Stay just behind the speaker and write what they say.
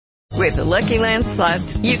With the Lucky Land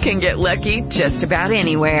Slots, you can get lucky just about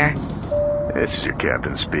anywhere. This is your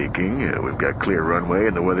captain speaking. We've got clear runway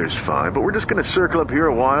and the weather's fine, but we're just going to circle up here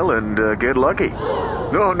a while and get lucky.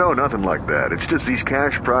 No, nothing like that. It's just these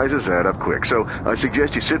cash prizes add up quick. So I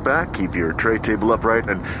suggest you sit back, keep your tray table upright,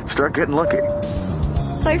 and start getting lucky.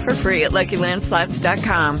 Play for free at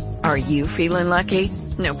LuckyLandSlots.com. Are you feeling lucky?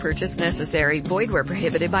 No purchase necessary. Void where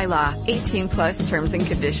prohibited by law. 18 plus terms and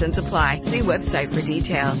conditions apply. See website for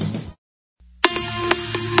details.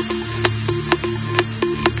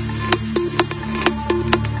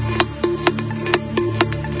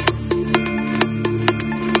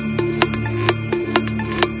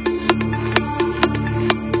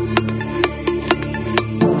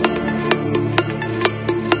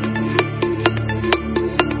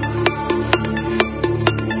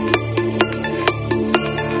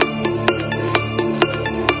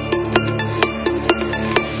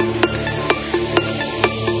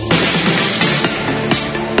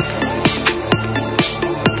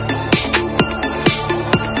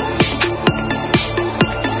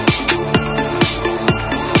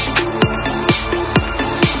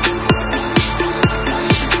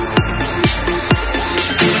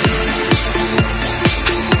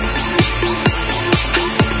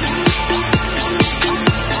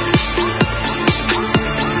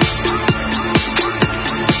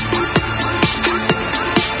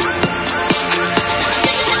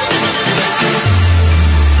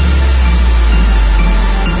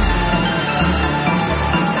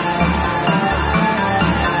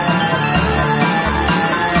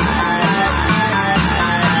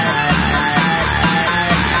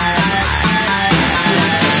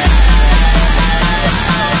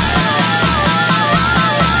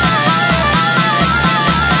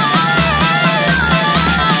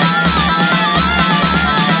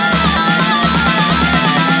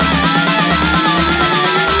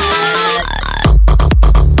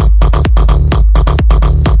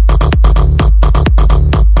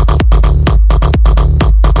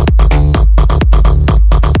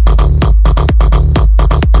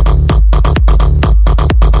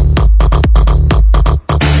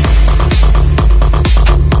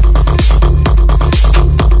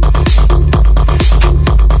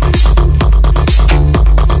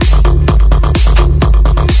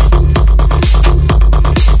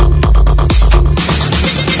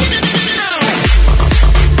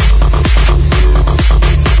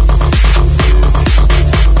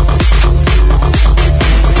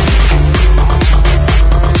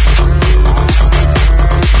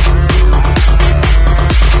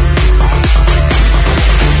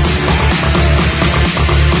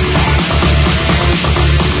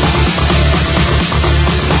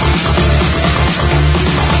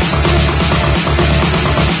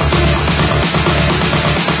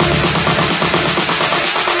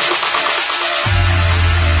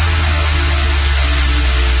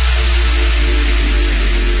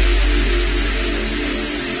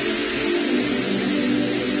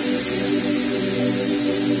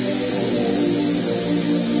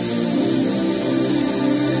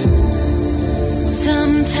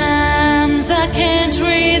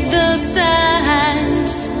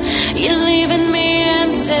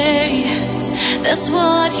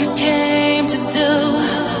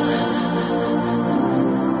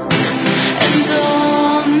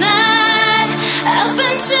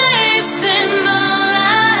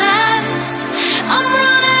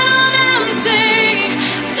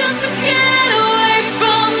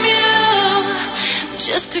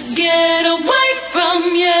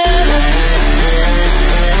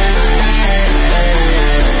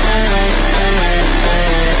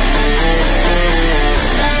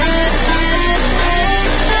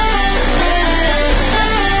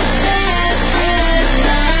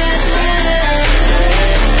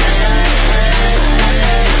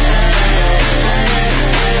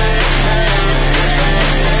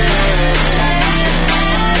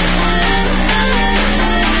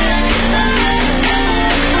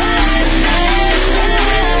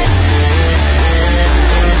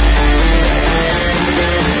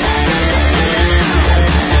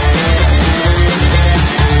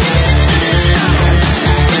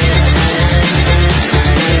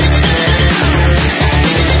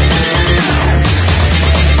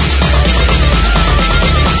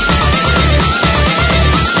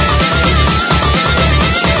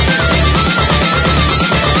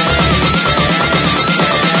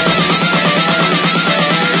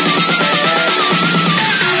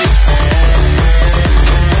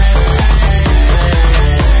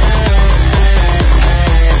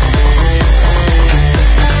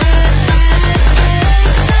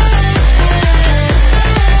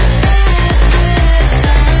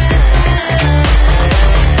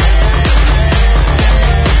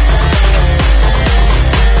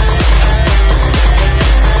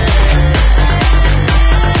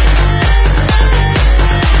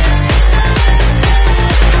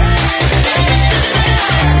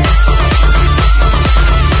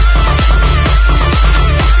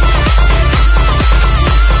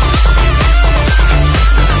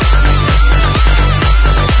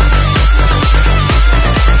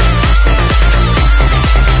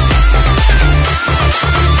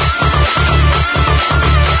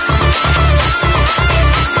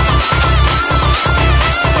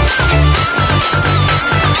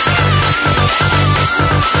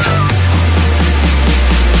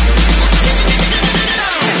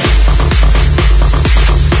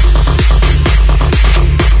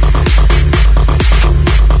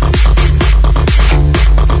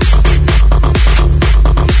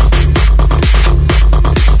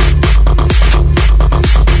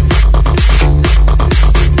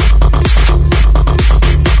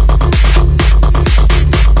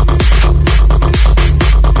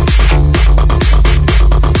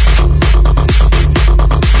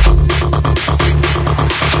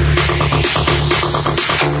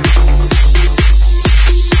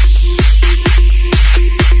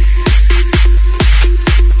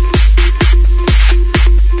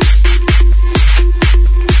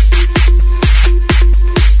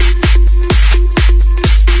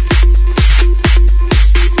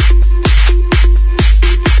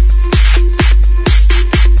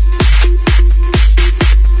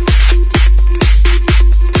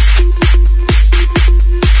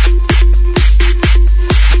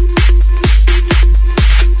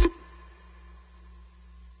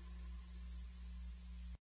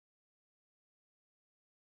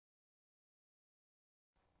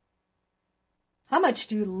 How much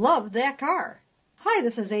do you love that car? Hi,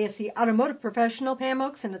 this is ASE Automotive Professional Pam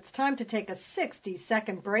Oaks, and it's time to take a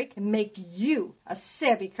 60-second break and make you a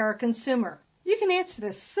savvy car consumer. You can answer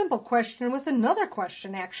this simple question with another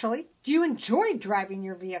question, actually. Do you enjoy driving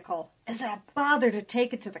your vehicle? Is it a bother to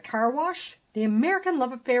take it to the car wash? The American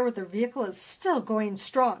love affair with their vehicle is still going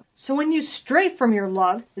strong. So when you stray from your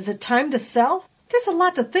love, is it time to sell? There's a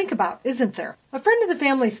lot to think about, isn't there? A friend of the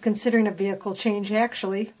family is considering a vehicle change,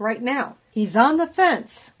 actually, right now. He's on the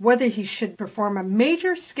fence whether he should perform a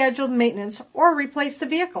major scheduled maintenance or replace the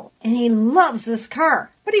vehicle. And he loves this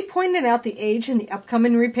car, but he pointed out the age and the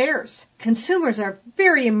upcoming repairs. Consumers are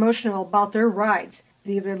very emotional about their rides.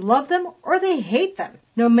 They either love them or they hate them.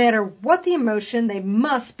 No matter what the emotion, they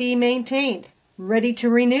must be maintained. Ready to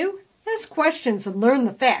renew? Ask questions and learn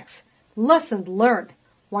the facts. Lessons learned.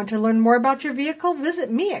 Want to learn more about your vehicle? Visit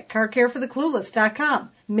me at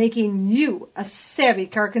CarCareForTheClueless.com, making you a savvy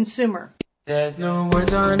car consumer. There's no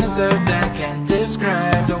words on this earth that can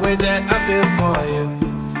describe the way that I feel for you.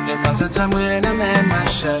 There comes a time when a man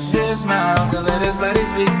must shut his mouth and let his body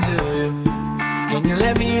speak to you. Can you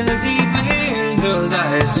let me look deeply in those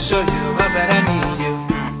eyes to show you how bad I need you?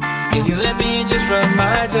 Can you let me just run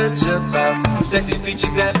my touch about sexy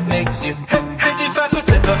features that makes you 55%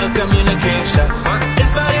 of the communication? It's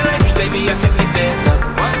body language, baby, I can make this up.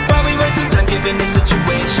 Why we wasting time given this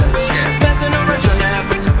situation? Passing around trying to have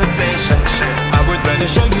a conversation. I would rather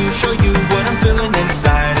show you what I'm feeling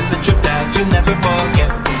inside. It's a trip that you never forget.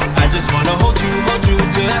 I just wanna hold you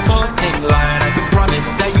to that morning light. I can promise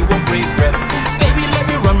that you won't regret. Baby, let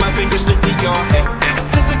me run my fingers straight to your head.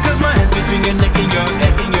 Just to close my hands between your neck and your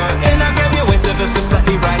head. And I grab your waist ever so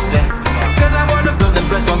slightly right there. Cause I wanna feel them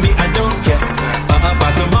press on me, I don't care.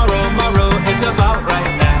 About tomorrow, it's about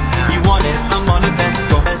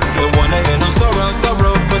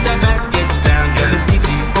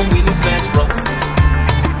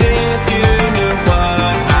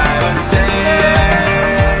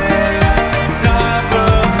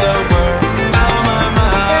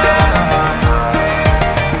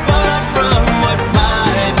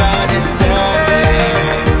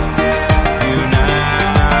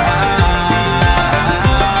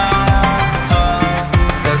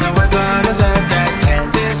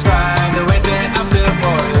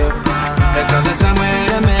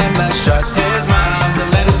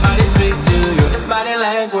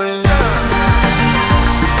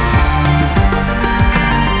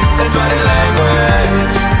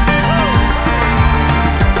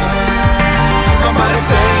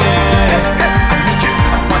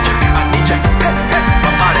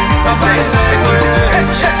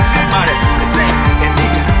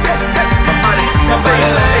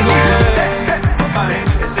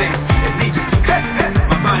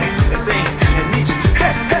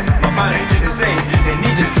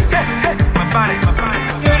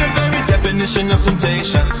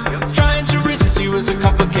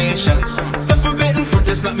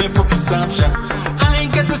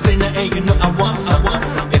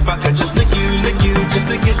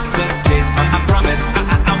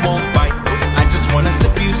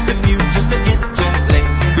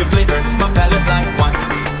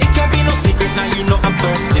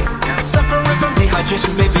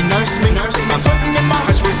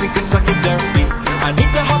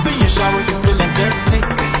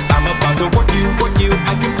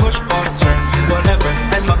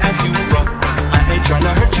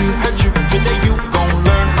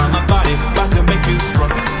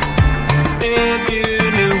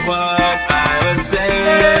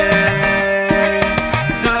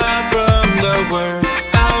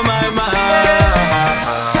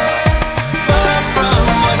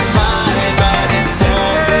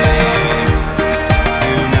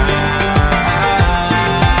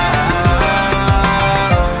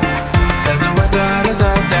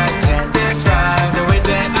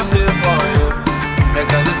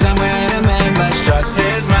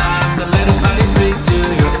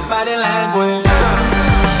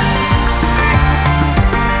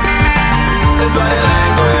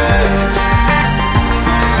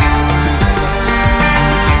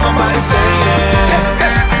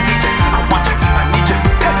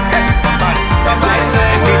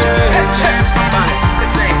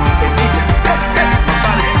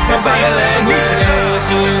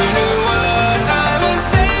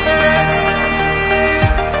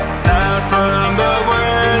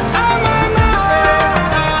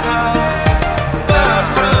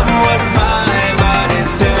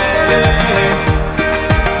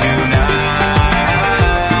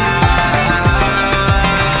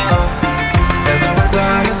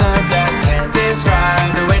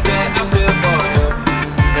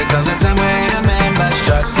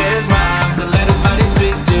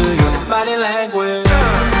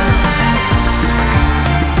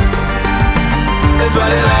It's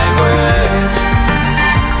body language.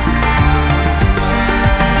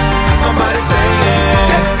 Nobody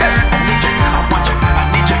saying I need you, I want you, I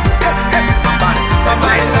need you. My body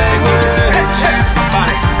language. My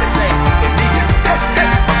body, they say they need you.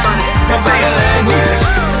 My body language.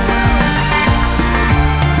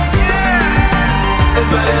 It's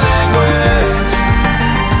body language.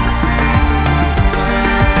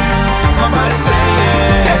 My body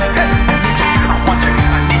saying I need you, I want you,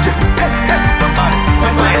 I need you. My body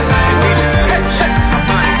language. My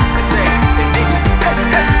body, they say they need you.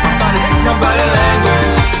 My body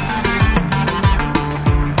language.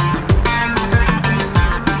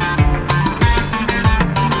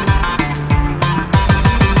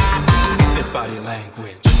 It's body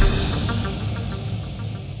language.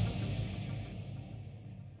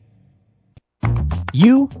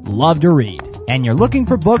 You love to read, and you're looking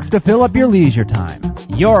for books to fill up your leisure time.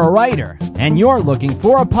 You're a writer, and you're looking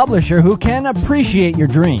for a publisher who can appreciate your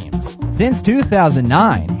dreams. Since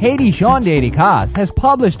 2009, Haiti Sean Dedicas has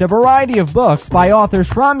published a variety of books by authors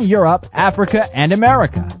from Europe, Africa, and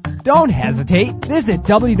America. Don't hesitate. Visit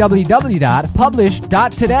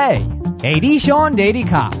www.publish.today. Haiti Sean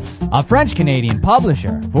Dedicas, a French-Canadian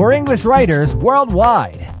publisher for English writers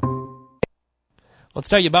worldwide. Let's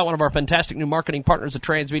tell you about one of our fantastic new marketing partners at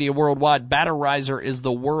Transmedia Worldwide. Batterizer is the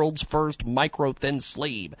world's first micro-thin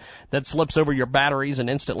sleeve that slips over your batteries and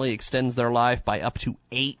instantly extends their life by up to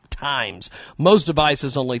 8 times. Most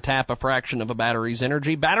devices only tap a fraction of a battery's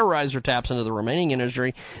energy. Batterizer taps into the remaining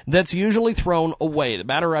energy that's usually thrown away. The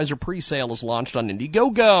Batterizer pre-sale is launched on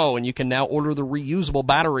Indiegogo, and you can now order the reusable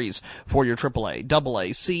batteries for your AAA,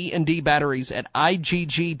 AA, C, and D batteries at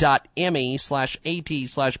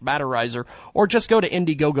igg.me/at/Batterizer, or just go to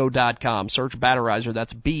Indiegogo.com. Search Batterizer.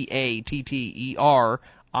 That's Batterizer.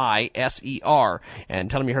 And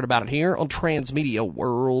tell them you heard about it here on Transmedia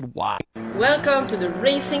Worldwide. Welcome to the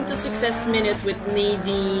Racing to Success Minute with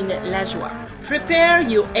Nadine Lajoie. Prepare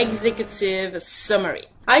your executive summary.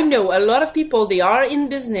 I know a lot of people, they are in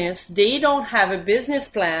business, they don't have a business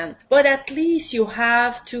plan, but at least you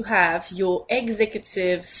have to have your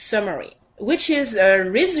executive summary, which is a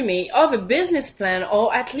resume of a business plan,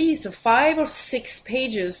 or at least 5 or 6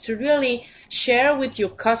 pages to really share with your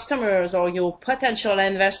customers or your potential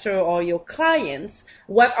investor or your clients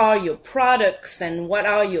what are your products and what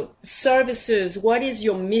are your services, what is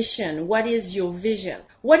your mission, what is your vision,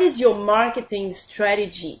 what is your marketing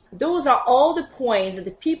strategy. Those are all the points that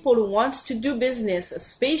the people who want to do business,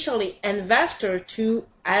 especially investors, to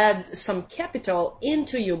add some capital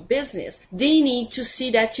into your business, they need to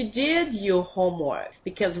see that you did your homework,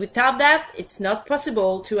 because without that, it's not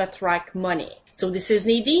possible to attract money. So this is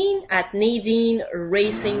Nadine at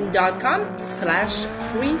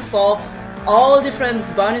NadineRacing.com/free-fall. All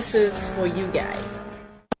different bonuses for you guys.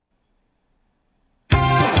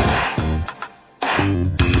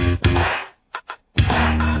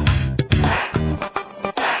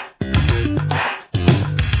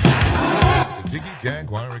 Jiggy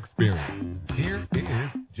Jaguar Experience. Here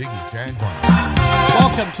is Jiggy Jaguar.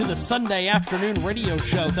 Welcome to the Sunday afternoon radio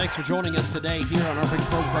show. Thanks for joining us today here on our big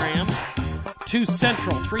program. 2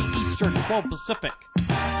 Central, 3 Eastern, 12 Pacific,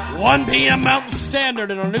 1 p.m. Mountain Standard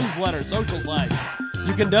in our newsletter, social sites.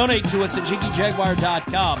 You can donate to us at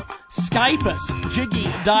JiggyJaguar.com. Skype us,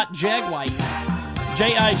 Jiggy.Jaguar,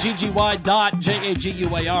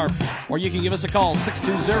 JIGGY.JAGUAR, or you can give us a call,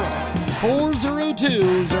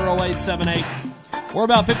 620-402-0878. We're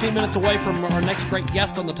about 15 minutes away from our next great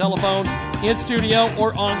guest on the telephone, in studio,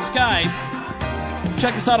 or on Skype.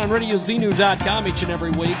 Check us out on RadioZenu.com each and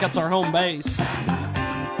every week. That's our home base.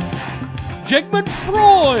 Jigmund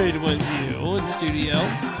Freud with you in studio.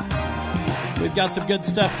 We've got some good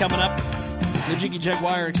stuff coming up. The Jiggy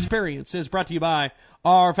Jaguar Experience is brought to you by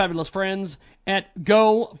our fabulous friends at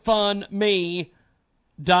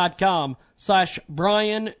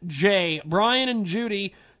GoFundMe.com/Brian J. Brian and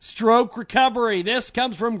Judy Stroke Recovery. This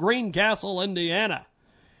comes from Greencastle, Indiana.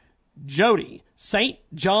 Jody, St.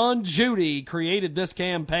 John Judy created this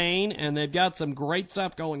campaign, and they've got some great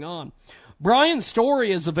stuff going on. Brian's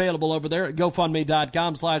story is available over there at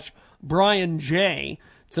GoFundMe.com/Brian J.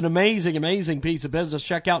 It's an amazing, amazing piece of business.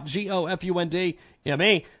 Check out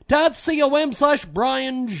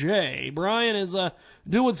GoFundMe.com/Brian J. Brian is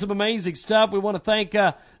doing some amazing stuff. We want to thank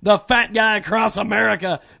the fat guy across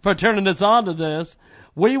America for turning us on to this.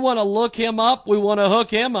 We want to look him up. We want to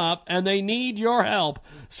hook him up, and they need your help.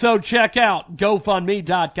 So check out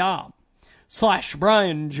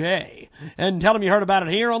GoFundMe.com/Brian J. And tell them you heard about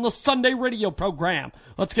it here on the Sunday radio program.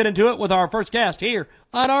 Let's get into it with our first guest here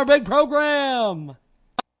on our big program.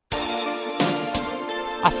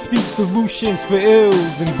 I speak solutions for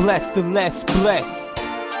ills and bless the less blessed.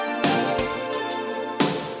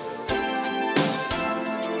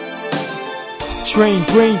 train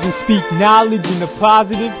brains and speak knowledge in a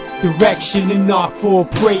positive direction and not fall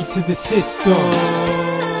prey to the system.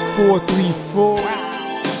 434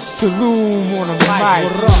 Saloon on a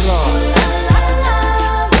mic.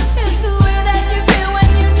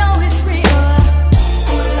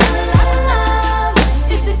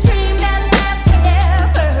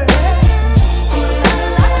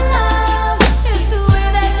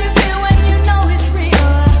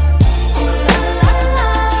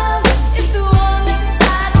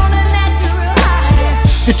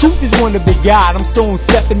 The truth is one to be God. I'm stone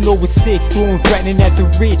stepping over sticks, throwing threatening at the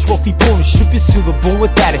rich. Wealthy pulling strippers to the bone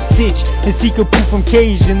without a stitch. And seek a proof from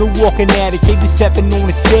cage in the walking attic. They be stepping on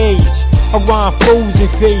the stage. I rhyme flows and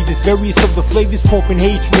favors, various of the flavors, pumping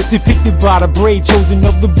hatred. Depicted by the brave, chosen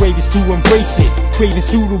of the bravest to embrace it. Craving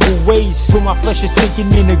suitable ways, for my flesh is sinking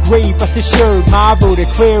in the grave. I said sure, my vote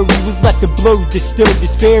clarity was left to blow. Disturb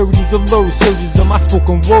disparities of low surges of my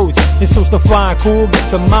spoken words. And so to find cool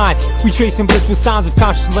against the minds. We tracing bliss with signs of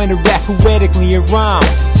conscious land and rap poetically in rhyme.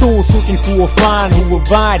 Souls looking for a find who will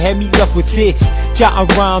bind. Had me left with this, jotting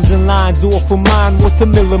rhymes and lines off of mine. What's a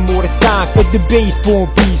miller more to sign? Fed the bass, born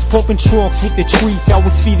beast, pumping trunks with the treats. I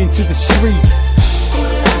was feeding to the streets.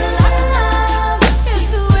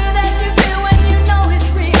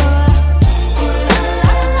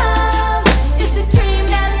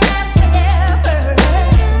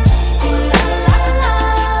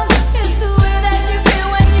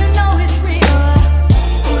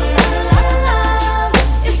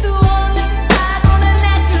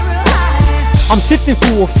 I'm sifting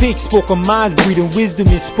for a fix, spoken minds breeding wisdom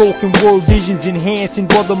and spoken word visions enhancing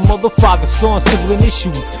brother, mother, father, son, sibling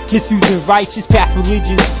issues, misusing righteous path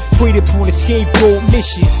religions, preyed upon a scapegoat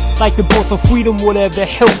mission, like the birth of freedom, whatever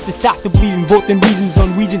helps to stop the bleeding, both in reasons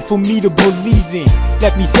unreason for me to believe in.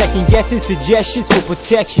 Let me second guessing suggestions for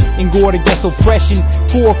protection and guard against oppression,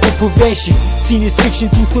 for prevention. Seen as fiction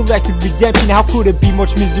through selective redemption. How could it be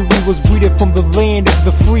much misery was breeded from the land of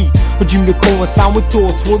the free? A dream to coincide with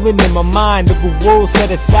thoughts swirling in my mind of a world set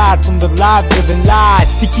aside from the lives living lies.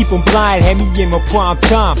 To keep them blind, had me in my prime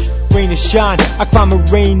time. Rain and shine, I climb a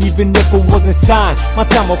rain even if it wasn't signed. My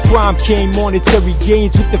time of prime came, monetary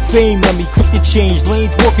gains with the fame. Let me quick to change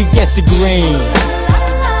lanes, walk against the grain.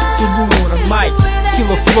 Salute on the mic,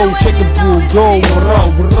 killer flow, check the bull, go, what up,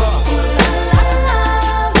 what up.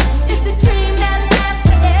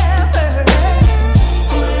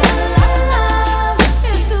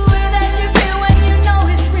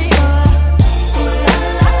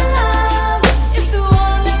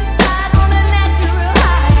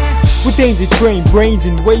 Danger train brains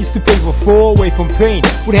and ways to pay for fall away from pain.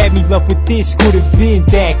 What had me left with this could have been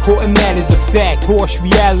that. Caught in matters of fact, harsh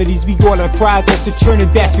realities we got our pride off to turn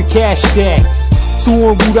it back for cash stacks. So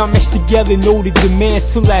on route I meshed together, know the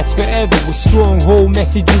demands to last forever. With stronghold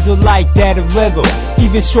messages alike that of leather,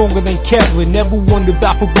 even stronger than Kevlar. Never wondered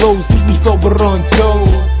about for blows, leave me felt but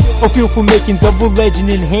untold. I feel for making double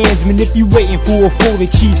legend in hands, manipulating for a full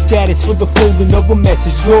achieve status for the folding of a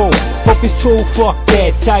message. Go, fuck this troll, fuck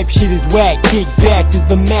that type shit is whack. Kick back is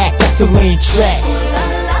the Mac, that's the lane track.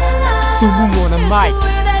 Salute on the mic.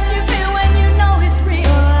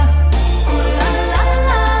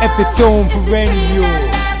 Epitome perennial.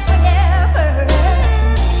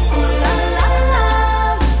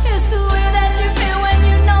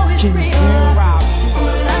 Can you feel right?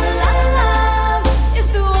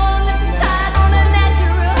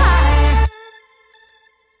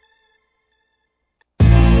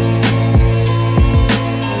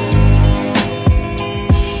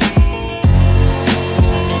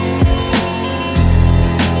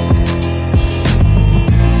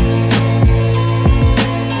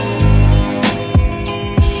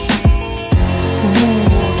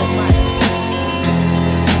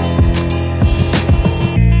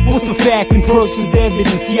 And perks of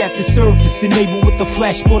evidence, yet the surface enabled with the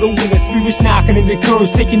flesh, but the winner spirits knocking in the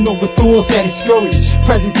curves, taking over thoughts that is scourged.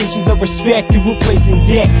 Presentations of respect and replacing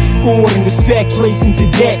debt, forward in respect, placing to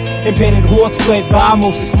debt. Embedded hearts fled by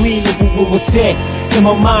most lean over what was said. In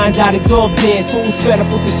my mind, out of dove's head, souls fed up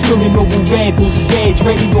with the spilling over red. Those edge,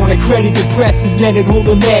 ready on a credit, depressives, netted hold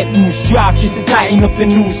the let loose. Drop just to tighten up the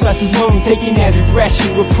noose. Lessons learned, taking as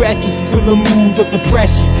regression. Repressive, feel the moods of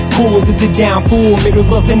depression. Cause of the downfall, middle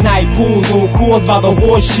of the night pools. All caused by the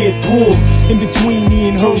horse shit pools. In between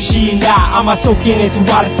me and her, she and I myself can't answer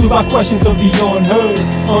why there's still my questions of the unheard.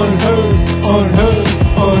 Unheard, unheard,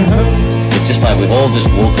 unheard. It's just like we've all just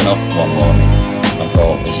woken up one morning and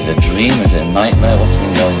thought, is it a dream, is it a nightmare, what's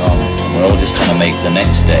been going on? And we're all just trying to make the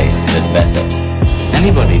next day a bit better.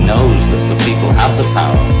 Anybody knows that the people have the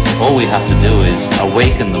power. All we have to do is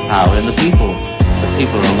awaken the power in the people. The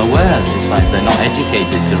people are unaware. It's like they're not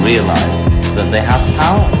educated to realize that they have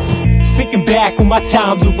power. Thinking back on my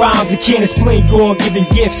times of rhymes, I can't explain God giving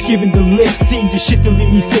gifts, giving the lift. Seen the shit that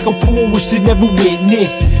leave me sick of poor, wish to never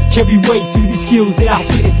witness. Carry weight through the skills that I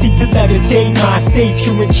spit and seek to levitate. My states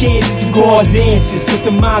curing cancer through God's answers. With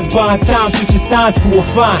the mind's bond time, switching signs for a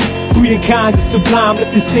fine. Breeding kinds of sublime,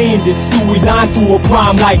 lift the standards. Storyline through a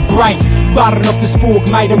prime like bright. Riding up the spork,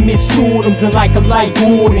 might amid storms and like a light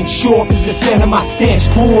warden. Sharp as the center, my stench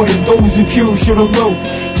poured. And those impure should have low.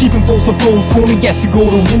 Keeping foes to foes, pulling guess to go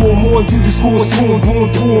to war. More through the scores, torn,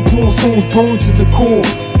 souls burned to the core.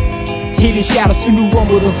 Hidden shadows to new one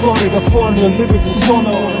with the fun of the fun, the lyrical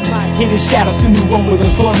sonner. Hidden shadows to new one with the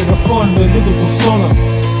fun of the fun, the lyrical sonner.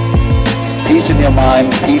 Peace in your mind,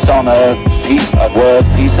 peace on earth, peace at work,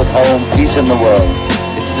 peace at home, peace in the world.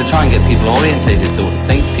 It's to try and get people orientated to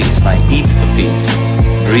think peace, like eat for peace,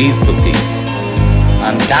 breathe for peace,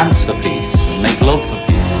 and dance for peace, and make love for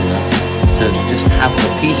peace, you know? To just have the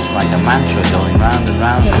peace like a mantra going round and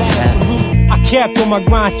round in your head. I kept on my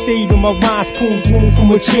grind, stayed on my rhymes, pulled room from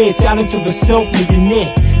a chair, down into the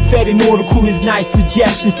self-millionaire. Fed in order, cool is nice,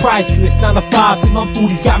 suggestions priceless. 9 to 5s and my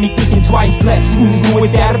booties got me thinking twice less. Who's going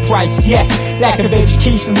without a price? Yes, lack of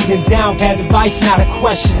education leading down bad advice, not a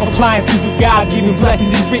question. Appliances of God's giving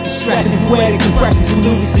blessings and written stress. And poetic impressions with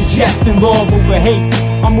lyrics suggesting love over hate.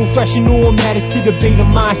 I'm refreshing all matters to the beta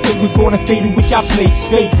mind state. We're gonna fade in which I place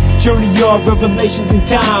fate. Journey of revelations in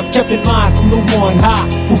time, kept in mind from the one high.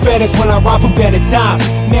 Prophetic when I rhyme for better times.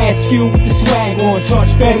 Mad skill with the swag on,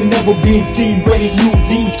 touch better never been seen. Ready new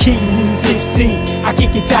teams, king in the 16. I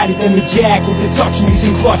kick it tighter than the jack with the touch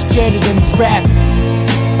music clutch better than this rap.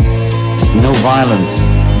 No violence,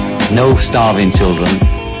 no starving children,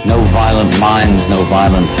 no violent minds, no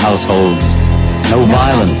violent households, no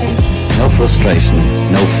violence, no frustration,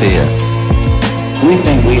 no fear. We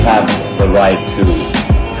think we have the right to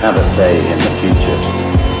have a say in the future,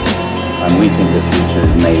 and we think the future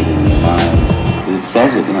is made in your mind. It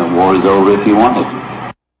says it, you know, war is over if you want it.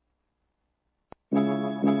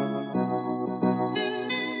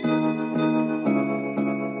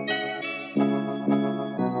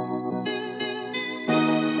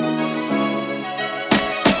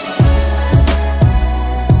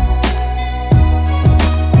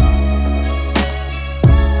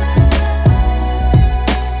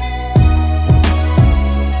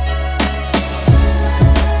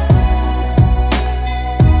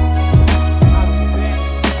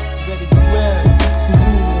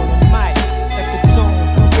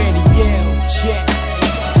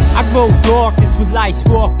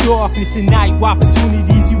 Darkness and night,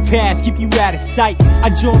 opportunities you pass keep you out of sight. I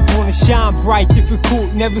jump on and shine bright,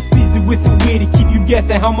 difficult, never season with a way to keep you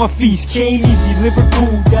guessing how my feast came easy.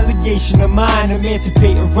 Lyrical delegation of mind,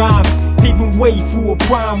 emancipating rhymes, paving way for a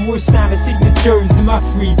prime. Worst sign of signatures in my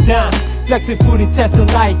free time, flexing for the test of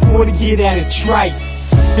life, or to get at a trice.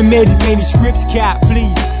 And made manuscripts, cap,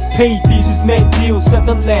 please. Paid thieves with med deals, set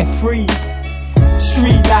the left free.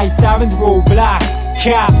 Street lights, sirens, roadblocks,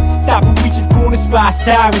 cops stopping, reaching corner spots,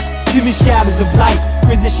 tyrants, dimming shadows of light.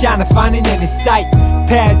 Prison shiner, finding at his sight.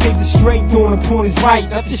 Paths take the straight dawn upon his right,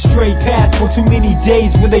 not the straight path for too many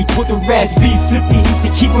days where they put the rest. Be flip the heat to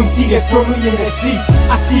keep them seated firmly in their seats.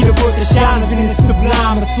 I see the birth of shiners in the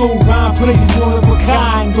sublime, a slow rhyme, plays one of a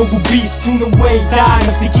kind. Global beast, tune the waves, high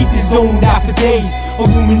enough to keep his own out for days.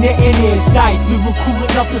 Illuminating their sights, lyrical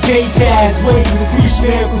enough to pay paths. Waiting to preach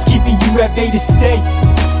miracles, keeping you at bay to stay.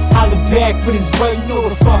 Holler back for this way, you know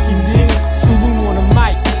what the fucking is. Salute on the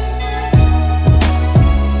mic.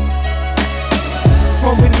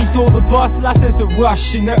 From beneath all the bustle, I sense the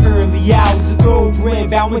rush in the early hours of gold red,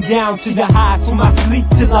 bowing down to the highs from my sleep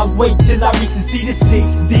till I wake, till I reach the seat of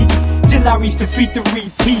 6 deep, till I reach the feet to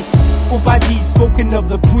repeat. Or by deeds spoken of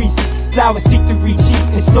the priest. Flowers seek to reach heat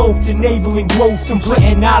and soaked, enabling growth and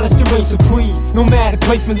planting knowledge to reign supreme. No matter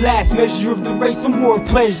placement, last measure of the race, some more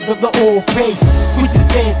pleasures of the old pace. With the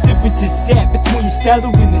dance differences set between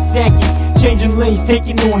stellar and the second, changing lanes,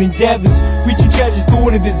 taking on endeavors, reaching judges,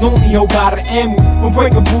 thought of his only hope out of emerald.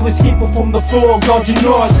 Unbreakable, escaping from the fog, dodging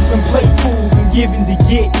narcissists and play fools and giving to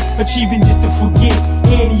get, achieving just to forget.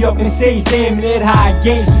 Annie up and say, damn, that high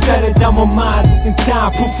games, we settle down my mind, in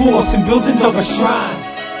time, put force and building of a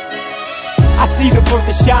shrine. I see the birth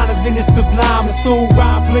of shiners in the sublime. The soul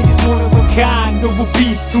rhyme plays one of a kind. Noble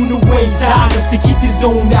beast, tune the waves, high enough to keep his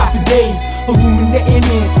own out for days. Illuminating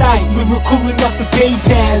insight, lyrical enough to pay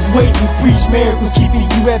paths. Waiting to preach miracles, keeping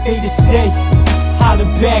you at bay to stay. Holler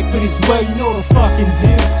back for this way, you know the fucking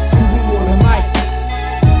deal. Salute on the mic.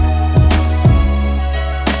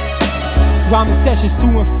 Rhyming sessions to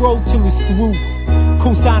and fro till it's through.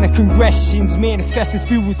 Co-signing congressions, manifesting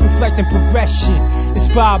spirits reflecting progression.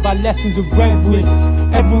 Inspired by lessons of reverence,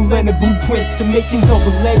 ever-learning blueprints to make things of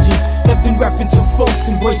a legend. Left in reference to folks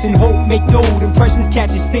embracing hope, make note. Impressions catch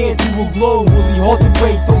a stance through a glow. Really hard to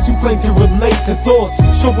break those who claim to relate to thoughts.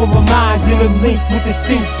 Show of a mind in a link with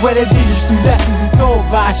distinct spread of digits through lessons and told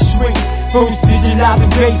by a shrink. First visualizing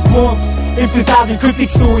base marks, emphasizing cryptic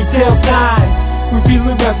storytell signs.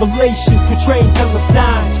 Revealing revelations, portraying tell of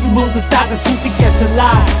signs. Who knows the size of truth against a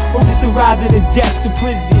lie? Or just the rise of the depths of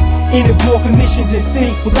prison. In a war commissions and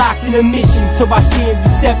sync, we're locked in a mission. So by sharing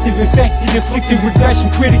deceptive, infected, inflicted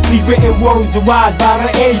regression. Critically written words arise by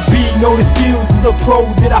the AB. Know the skills of the pro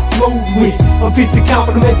that I flowed with. A piece of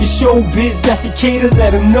compliment to showbiz, that's the key to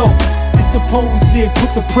let them know. Disopposed it,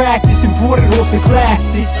 put the practice and brought it off the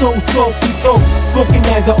classics. So softly so, spoken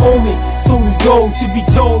as an omen. Souls go to be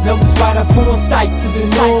told, that was right up on sight to the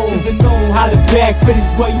known. How to back for this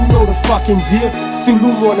way, you know the fucking deal.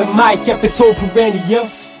 Salute on the mic, episode perennial.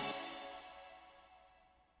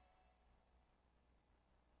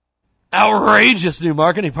 Outrageous new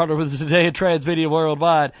marketing partner with us today at Transmedia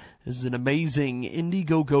Worldwide. This is an amazing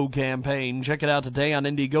Indiegogo campaign. Check it out today on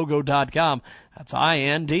Indiegogo.com. That's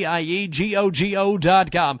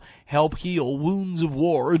INDIEGOGO.com. Help Heal Wounds of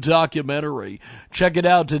War documentary. Check it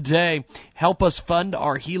out today. Help us fund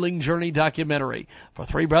our Healing Journey documentary for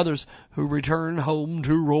three brothers who return home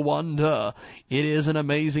to Rwanda. It is an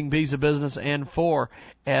amazing piece of business, and for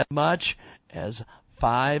as much as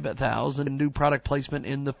 $5,000 new product placement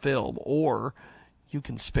in the film, or you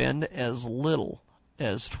can spend as little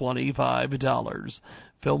as $25.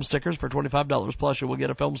 Film stickers for $25, plus you will get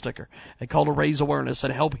a film sticker. A call to raise awareness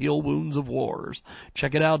and help heal wounds of wars.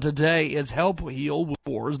 Check it out today. It's Help Heal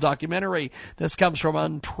Wars documentary. This comes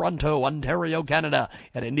from Toronto, Ontario, Canada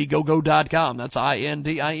at Indiegogo.com. That's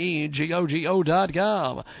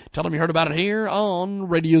INDIEGOGO.com. Tell them you heard about it here on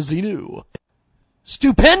Radio Xenu.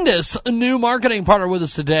 Stupendous new marketing partner with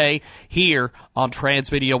us today here on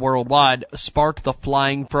Transmedia Worldwide, Spark the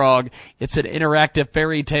Flying Frog. It's an interactive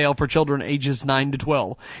fairy tale for children ages 9 to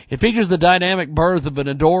 12. It features the dynamic birth of an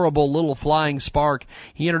adorable little flying spark.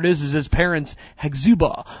 He introduces his parents,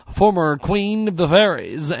 Hagzuba, former queen of the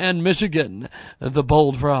fairies, and Michigan, the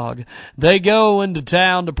bold frog. They go into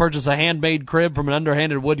town to purchase a handmade crib from an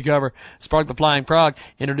underhanded woodcarver. Spark the Flying Frog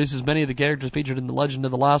introduces many of the characters featured in The Legend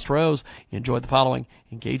of the Lost Rose. You enjoy the following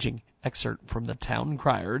engaging excerpt from the town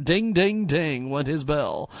crier. Ding, ding, ding went his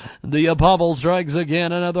bell. The Apollo strikes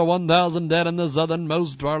again, another 1,000 dead in the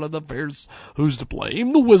southernmost part of the fierce. Who's to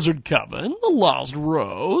blame? The wizard coven? The lost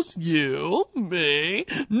rose? You? Me?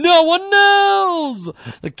 No one knows!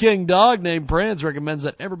 The king dog named Prince recommends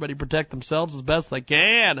that everybody protect themselves as best they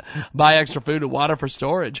can. Buy extra food and water for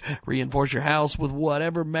storage. Reinforce your house with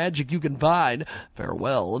whatever magic you can find.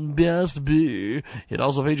 Farewell and best be. It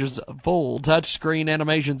also features full touchscreen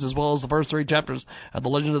animations as well as the first 3 chapters of The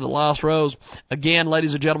Legend of the Lost Rose. Again,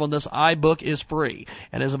 ladies and gentlemen, this iBook is free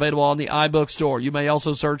and is available on the iBook store. You may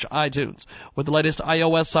also search iTunes. With the latest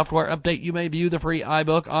iOS software update, you may view the free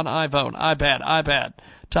iBook on iPhone, iPad,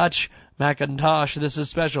 Touch, Macintosh. This is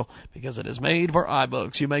special because it is made for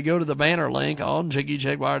iBooks. You may go to the banner link on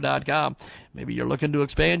JiggyJaguar.com. Maybe you're looking to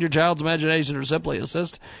expand your child's imagination or simply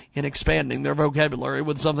assist in expanding their vocabulary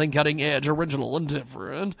with something cutting edge, original, and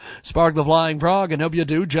different. Spark the Flying Frog and help you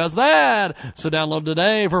do just that. So download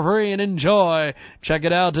today for free and enjoy. Check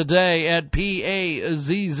it out today at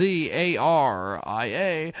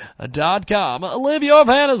PAZZARIA.com. Live your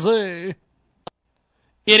fantasy.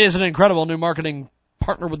 It is an incredible new marketing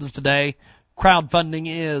partner with us today. Crowdfunding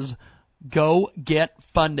is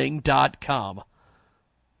GoGetFunding.com.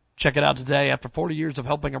 Check it out today. After 40 years of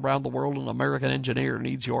helping around the world, an American engineer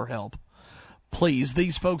needs your help. Please,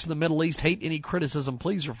 these folks in the Middle East hate any criticism.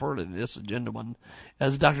 Please refer to this gentleman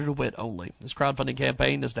as Dr. DeWitt only. This crowdfunding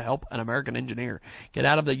campaign is to help an American engineer get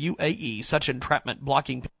out of the UAE. Such entrapment,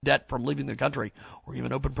 blocking debt from leaving the country, or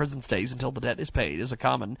even open prison stays until the debt is paid is a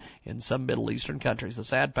common in some Middle Eastern countries. The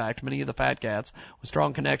sad fact, many of the fat cats with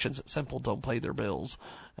strong connections simply don't pay their bills.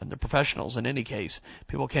 And they're professionals in any case.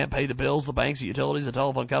 People can't pay the bills, the banks, the utilities, the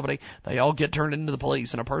telephone company. They all get turned into the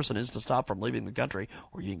police, and a person is to stop from leaving the country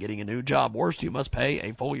or even getting a new job. Worst, you must pay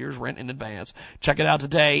a full year's rent in advance. Check it out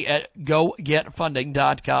today at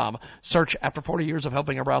GoGetFunding.com. Search after 40 years of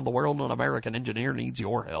helping around the world, an American engineer needs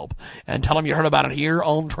your help. And tell them you heard about it here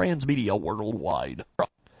on Transmedia Worldwide.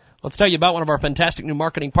 Let's tell you about one of our fantastic new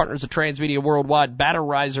marketing partners at Transmedia Worldwide.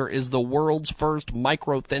 Batterizer is the world's first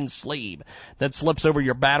micro-thin sleeve that slips over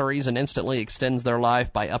your batteries and instantly extends their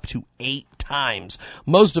life by up to 8 times.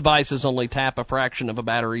 Most devices only tap a fraction of a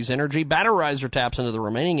battery's energy. Batterizer taps into the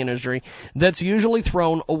remaining energy that's usually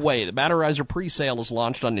thrown away. The Batterizer pre-sale is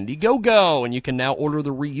launched on Indiegogo, and you can now order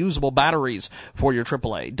the reusable batteries for your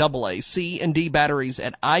AAA, AA, C, and D batteries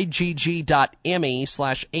at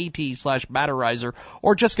igg.me/AT/Batterizer,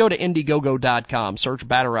 or just go to Indiegogo.com. Search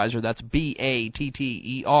Batterizer. That's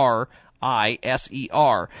BATTERISER,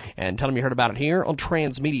 and tell them you heard about it here on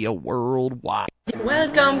Transmedia Worldwide.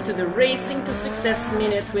 Welcome to the Racing to Success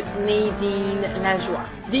Minute with Nadine Lajoie.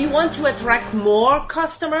 Do you want to attract more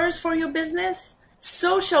customers for your business?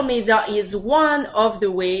 Social media is one of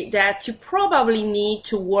the ways that you probably need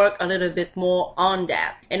to work a little bit more on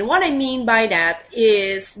that. And what I mean by that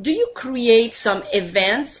is, do you create some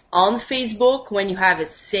events on Facebook when you have a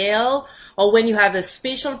sale, or when you have a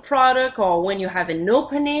special product, or when you have an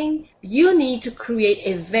opening? You need to create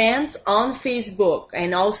events on Facebook,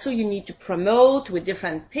 and also you need to promote with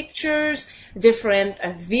different pictures, different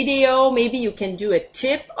video. Maybe you can do a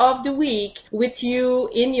tip of the week with you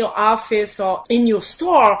in your office or in your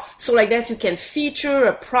store, so like that you can feature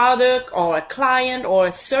a product or a client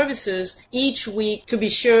or services each week to be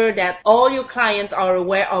sure that all your clients are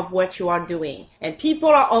aware of what you are doing. And people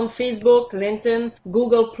are on Facebook, LinkedIn,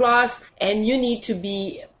 Google+, and you need to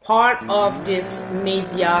be part of this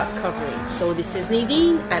media coverage. So this is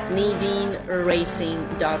Nadine at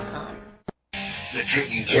NadineRacing.com. The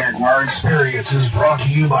Jiggy Jaguar Experience is brought to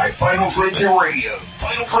you by Final Frontier Radio,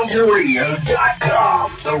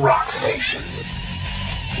 FinalFrontierRadio.com, the rock station.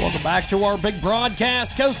 Welcome back to our big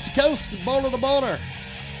broadcast, coast to coast, border to border.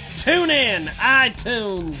 Tune in,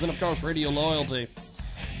 iTunes, and of course, Radio Loyalty.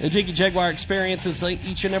 The Jiggy Jaguar Experience is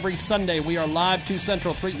each and every Sunday. We are live 2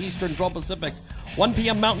 Central, 3 Eastern, 12 Pacific, 1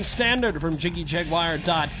 p.m. Mountain Standard from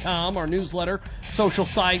JiggyJaguar.com, our newsletter, social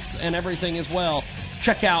sites, and everything as well.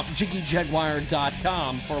 Check out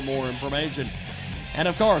JiggyJaguar.com for more information. And,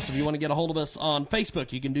 of course, if you want to get a hold of us on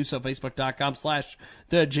Facebook, you can do so,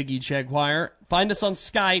 Facebook.com/The Jiggy Jaguar. Find us on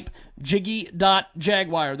Skype,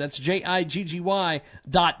 Jiggy.Jaguar. That's JIGGY.JAGUAR.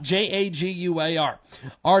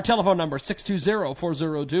 Our telephone number,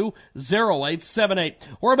 620-402-0878.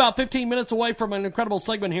 We're about 15 minutes away from an incredible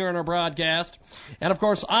segment here on our broadcast. And, of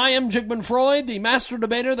course, I am Jigmund Freud, the master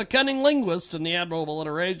debater, the cunning linguist, and the admiral of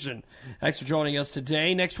alliteration. Thanks for joining us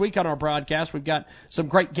today. Next week on our broadcast, we've got some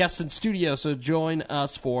great guests in studio, so join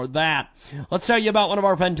us for that. Let's tell you about one of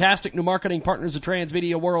our fantastic new marketing partners at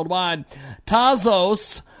Transmedia Worldwide.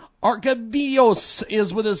 Tazos Arkavios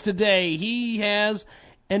is with us today. He has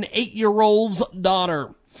an 8-year-old's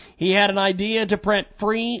daughter. He had an idea to print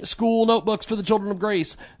free school notebooks for the children of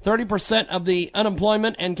Greece. 30% of the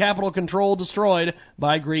unemployment and capital control destroyed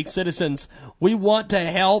by Greek citizens. We want to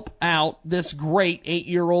help out this great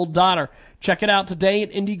 8-year-old daughter. Check it out today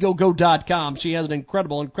at Indiegogo.com. She has an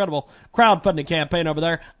incredible crowdfunding campaign over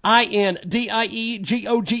there.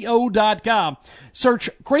 Indiegogo.com. Search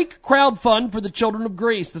Greek Crowdfund for the Children of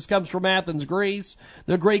Greece. This comes from Athens, Greece.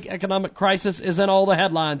 The Greek economic crisis is in all the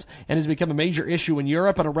headlines and has become a major issue in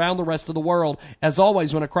Europe and around the rest of the world. As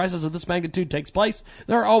always, when a crisis of this magnitude takes place,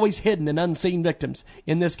 there are always hidden and unseen victims.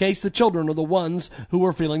 In this case, the children are the ones who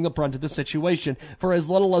are feeling the brunt of the situation. For as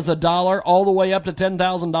little as $1 all the way up to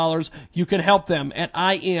 $10,000, you can help them at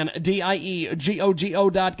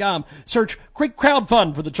Indiegogo.com. Search Greek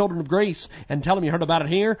Crowdfund for the Children of Greece and tell them you heard about it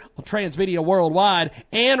here on Transmedia Worldwide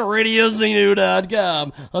and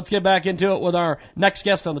RadioZenu.com. Let's get back into it with our next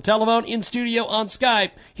guest on the telephone, in studio on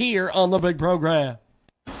Skype, here on the big program.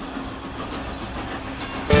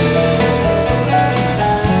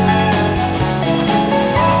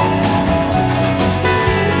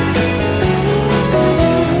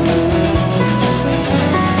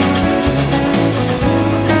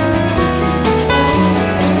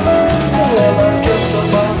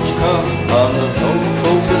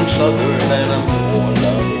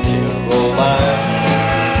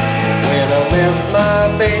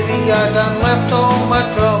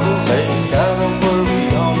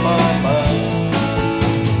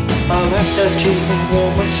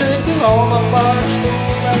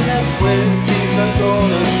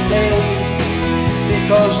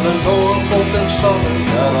 Because the Norfolk and Southern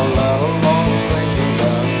got a lot of long ways to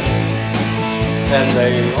run, and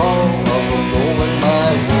they all are going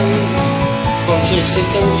my way. From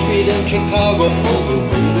 63rd Street in Chicago all the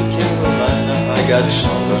way to Carolina, I got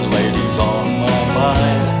Southern ladies on my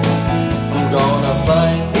mind. Who's gonna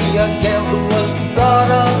find me a gal who was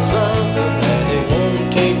brought up Southern, and it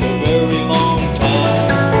won't take a very long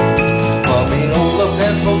time. From Enola,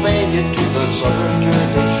 Pennsylvania to the Southern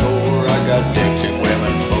Jersey Shore, I got Dixie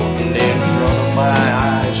women floating in front of my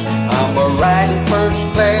eyes. I'm a riding first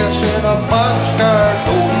class in a boxcar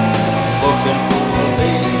door,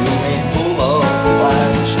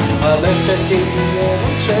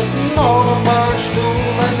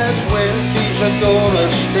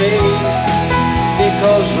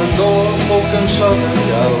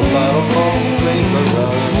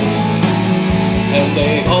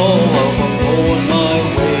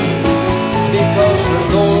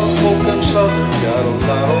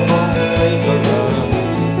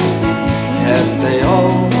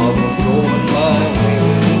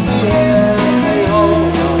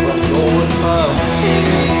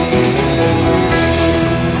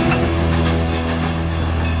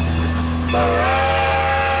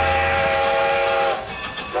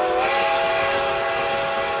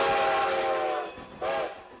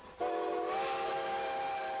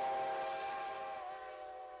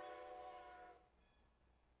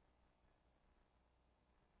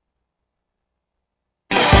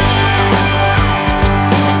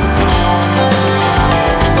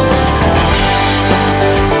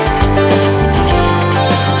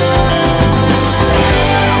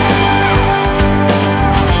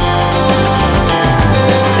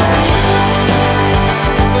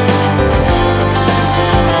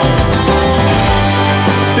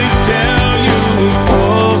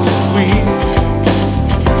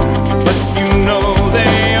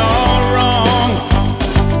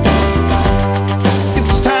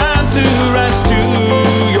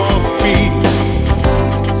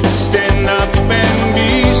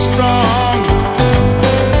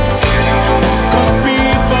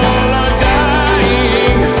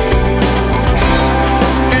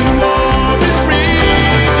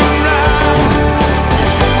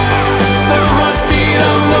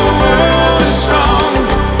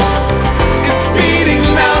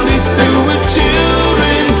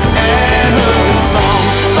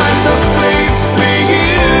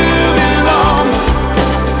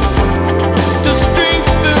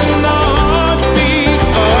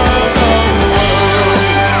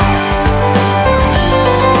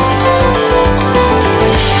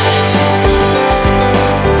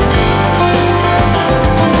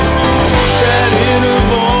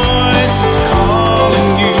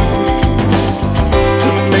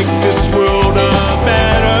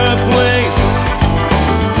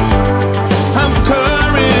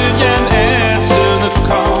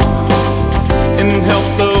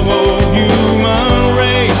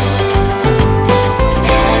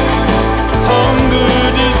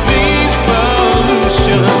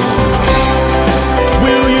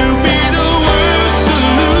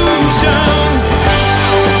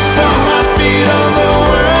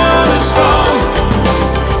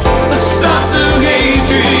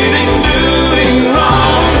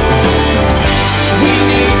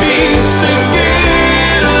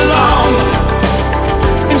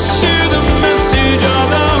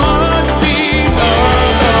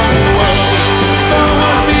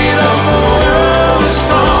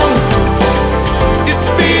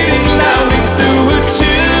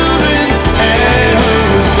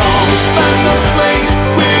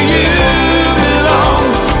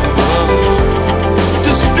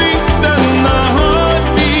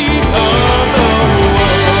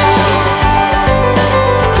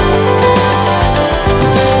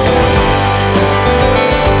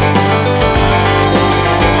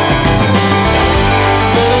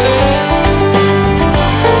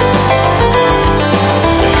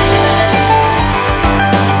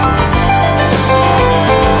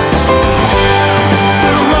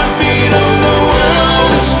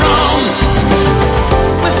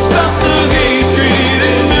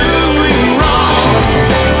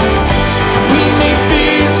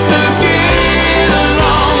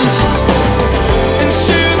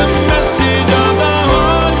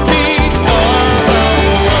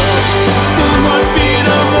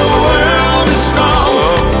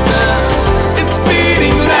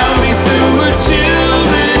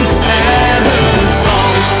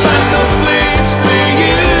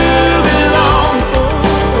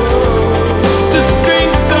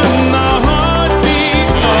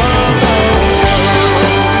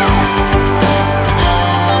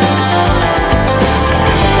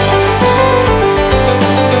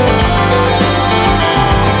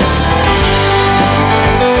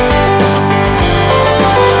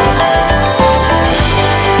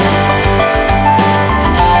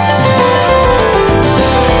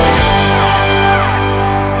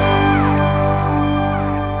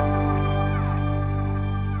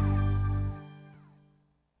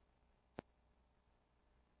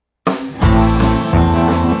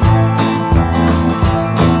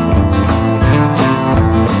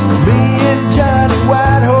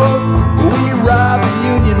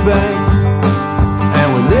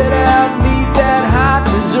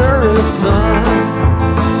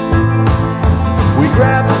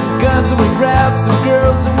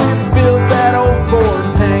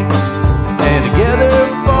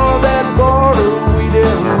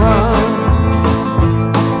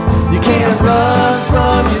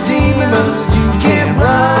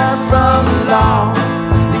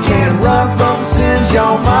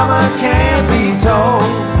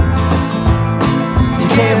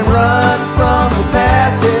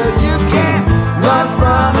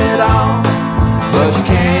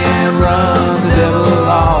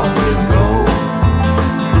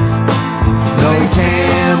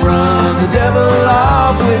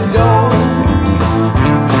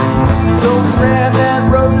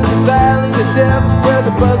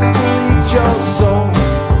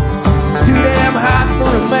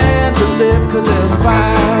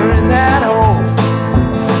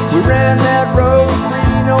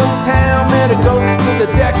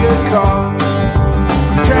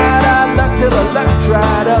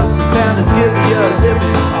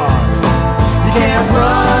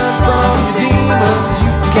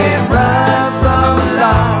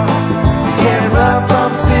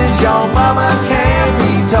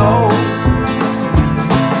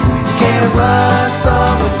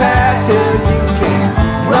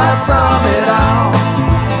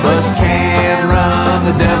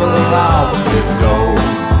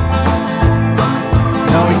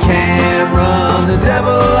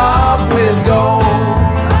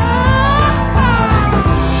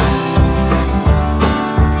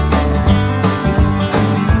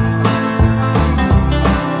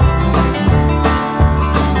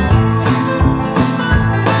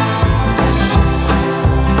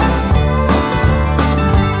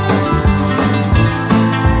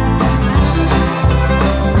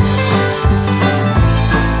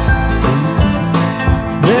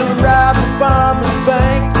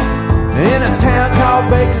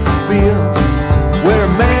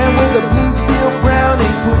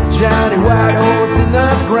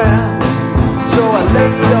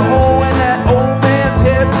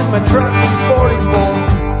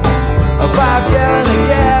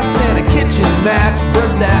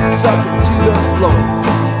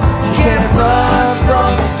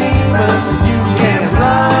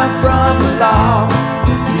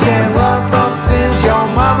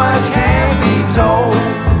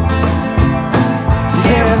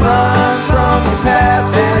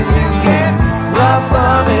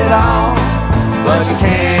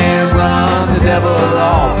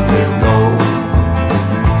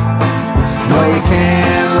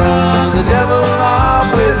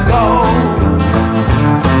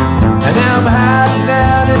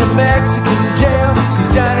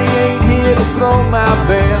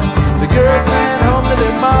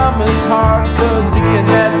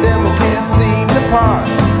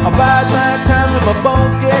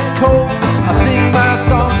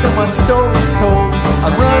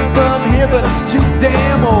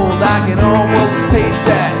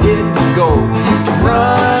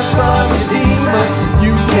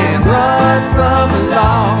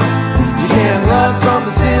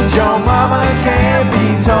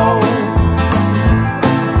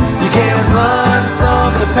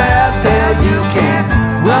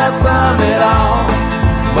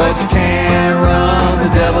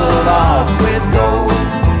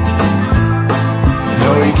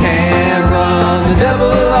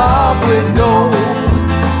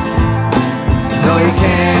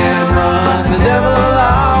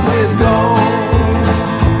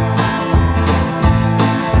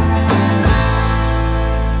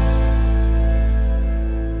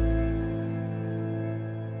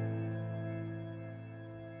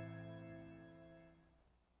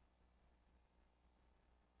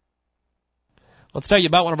 Let's tell you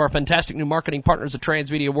about one of our fantastic new marketing partners at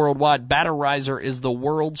Transmedia Worldwide. Batterizer is the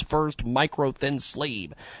world's first micro-thin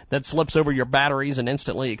sleeve that slips over your batteries and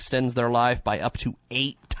instantly extends their life by up to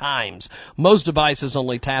 8 times. Most devices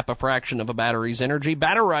only tap a fraction of a battery's energy.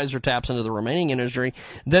 Batterizer taps into the remaining energy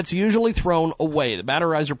that's usually thrown away. The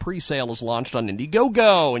Batterizer pre-sale is launched on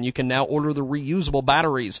Indiegogo, and you can now order the reusable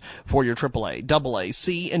batteries for your AAA, AA,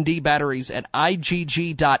 C, and D batteries at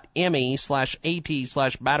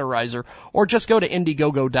igg.me/at/Batterizer, or just go to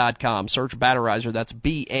Indiegogo.com. Search Batterizer. That's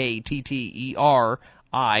Batterizer.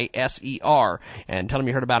 And tell them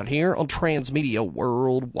you heard about it here on Transmedia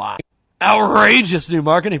Worldwide. Outrageous new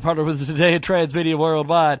marketing partner with us today at Transmedia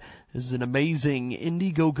Worldwide. This is an amazing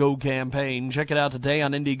Indiegogo campaign. Check it out today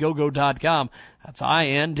on Indiegogo.com. That's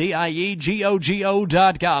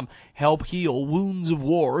INDIEGOGO.com. Help Heal Wounds of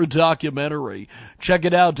War documentary. Check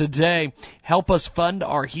it out today. Help us fund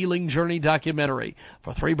our Healing Journey documentary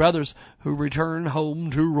for 3 brothers who return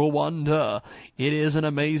home to Rwanda. It is an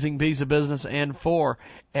amazing piece of business, and for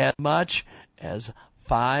as much as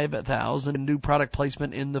 $5,000 in new product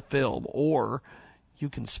placement in the film, or you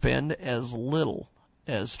can spend as little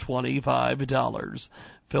as $25.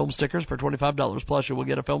 Film stickers for $25, plus you will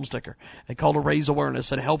get a film sticker. A call to raise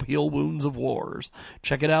awareness and help heal wounds of wars.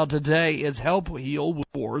 Check it out today. It's Help Heal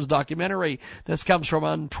Wars documentary. This comes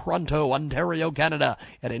from Toronto, Ontario, Canada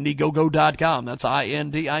at Indiegogo.com. That's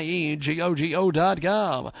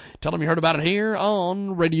INDIEGOGO.com. Tell them you heard about it here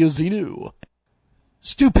on Radio Xenu.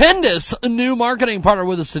 Stupendous new marketing partner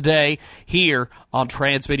with us today here on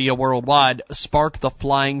Transmedia Worldwide, Spark the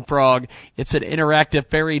Flying Frog. It's an interactive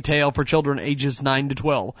fairy tale for children ages 9 to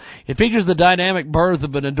 12. It features the dynamic birth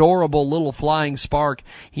of an adorable little flying spark.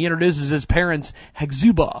 He introduces his parents,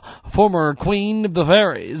 Hagzuba, former queen of the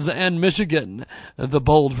fairies, and Michigan, the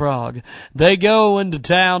bold frog. They go into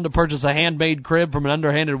town to purchase a handmade crib from an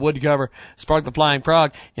underhanded woodcarver. Spark the Flying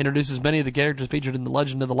Frog introduces many of the characters featured in The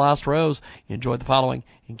Legend of the Lost Rose. You enjoy the following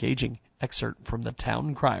engaging excerpt from the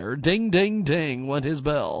town crier. Ding, ding, ding went his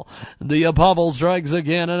bell. The Apollo strikes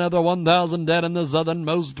again, another 1,000 dead in the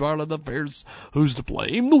southernmost part of the fierce. Who's to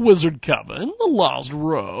blame? The wizard coven? The lost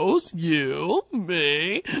rose? You?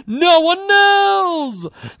 Me? No one knows!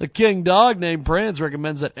 The king dog named Prince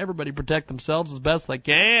recommends that everybody protect themselves as best they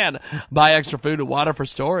can. Buy extra food and water for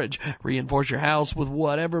storage. Reinforce your house with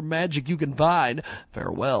whatever magic you can find.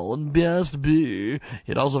 Farewell and best be.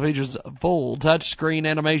 It also features full touchscreen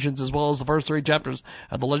animations as well as the first 3 chapters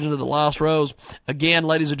of The Legend of the Lost Rose. Again,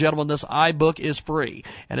 ladies and gentlemen, this iBook is free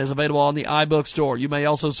and is available on the iBook store. You may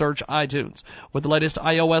also search iTunes. With the latest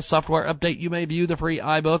iOS software update, you may view the free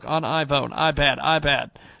iBook on iPhone, iPad,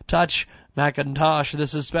 Touch, Macintosh.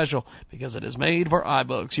 This is special because it is made for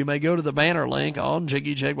iBooks. You may go to the banner link on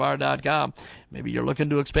JiggyJaguar.com. Maybe you're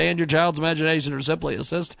looking to expand your child's imagination or simply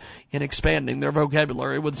assist in expanding their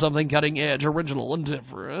vocabulary with something cutting edge, original, and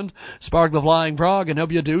different. Spark the Flying Frog can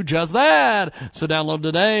help you do just that. So download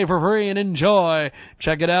today for free and enjoy.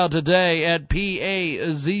 Check it out today at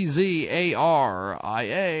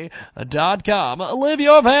PAZZARIA.com. Live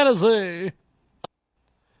your fantasy.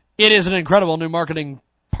 It is an incredible new marketing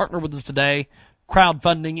partner with us today.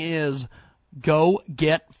 Crowdfunding is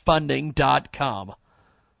GoGetFunding.com.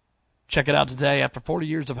 Check it out today. After 40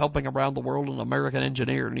 years of helping around the world, an American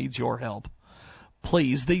engineer needs your help.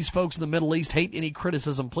 Please, these folks in the Middle East hate any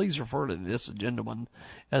criticism. Please refer to this gentleman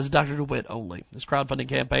as Dr. DeWitt only. This crowdfunding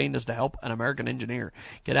campaign is to help an American engineer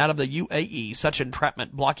get out of the UAE. Such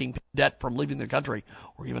entrapment, blocking debt from leaving the country,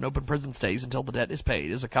 or even open prison stays until the debt is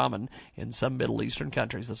paid, is a common in some Middle Eastern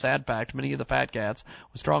countries. The sad fact, many of the fat cats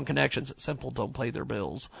with strong connections simply don't pay their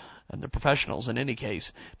bills. And they're professionals in any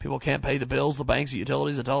case. People can't pay the bills, the banks, the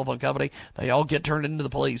utilities, the telephone company. They all get turned into the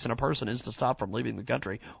police, and a person is to stop from leaving the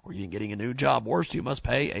country or even getting a new job. Worst, you must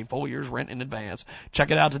pay a full year's rent in advance. Check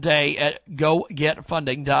it out today at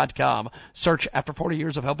GoGetFunding.com. Search after 40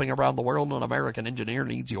 years of helping around the world, an American engineer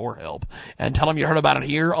needs your help. And tell them you heard about it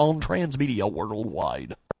here on Transmedia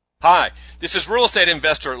Worldwide. Hi, this is real estate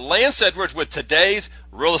investor Lance Edwards with today's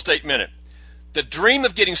Real Estate Minute. The dream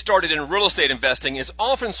of getting started in real estate investing is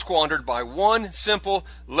often squandered by one simple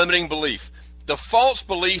limiting belief: the false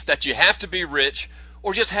belief that you have to be rich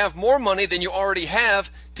or just have more money than you already have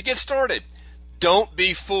to get started. Don't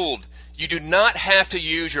be fooled. You do not have to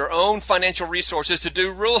use your own financial resources to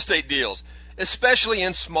do real estate deals, especially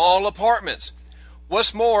in small apartments.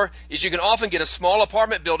 What's more is you can often get a small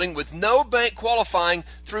apartment building with no bank qualifying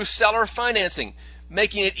through seller financing,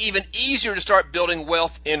 making it even easier to start building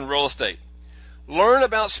wealth in real estate. Learn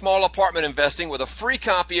about small apartment investing with a free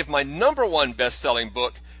copy of my #1 best-selling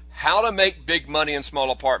book, How to Make Big Money in Small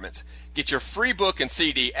Apartments. Get your free book and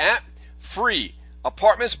CD at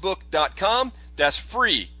freeapartmentsbook.com. That's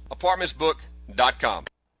freeapartmentsbook.com.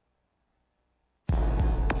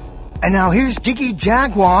 And now here's Jiggy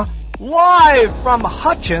Jaguar, live from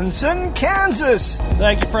Hutchinson, Kansas.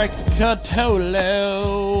 Thank you, Frank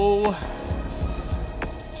Catolo.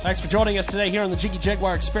 Thanks for joining us today here on the Jiggy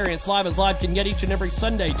Jaguar Experience. Live as live can get each and every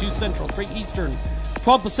Sunday, 2 Central, 3 Eastern,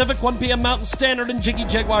 12 Pacific, 1 p.m. Mountain Standard, and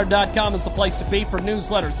JiggyJaguar.com is the place to be for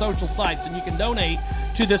newsletters, social sites, and you can donate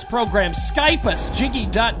to this program. Skype us,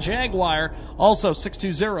 Jiggy.Jaguar, also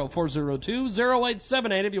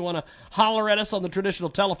 620-402-0878 if you want to holler at us on the traditional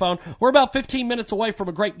telephone. We're about 15 minutes away from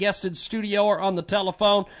a great guest in studio or on the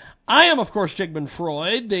telephone. I am, of course, Jigman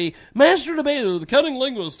Freud, the master debater, the cunning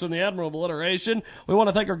linguist, and the admiral of alliteration. We want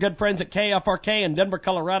to thank our good friends at KFRK in Denver,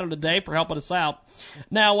 Colorado today for helping us out.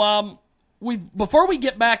 Now, before we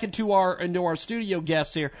get back into our studio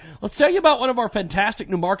guests here, let's tell you about one of our fantastic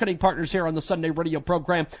new marketing partners here on the Sunday radio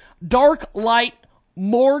program, Dark Light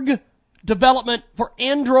Morgue Development for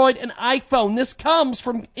Android and iPhone. This comes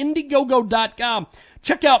from Indiegogo.com.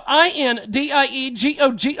 Check out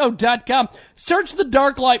INDIEGOGO.com. Search the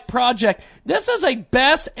Dark Light Project. This is a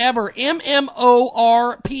best ever MMORPG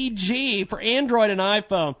for Android and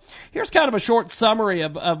iPhone. Here's kind of a short summary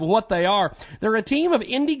of what they are. They're a team of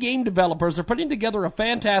indie game developers. They're putting together a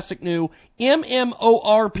fantastic new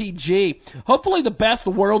MMORPG. Hopefully the best the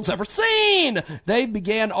world's ever seen. They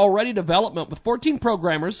began already development with 14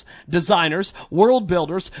 programmers, designers, world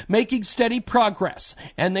builders, making steady progress.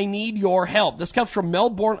 And they need your help. This comes from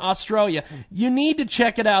Melbourne, Australia. You need to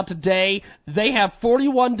check it out today. They have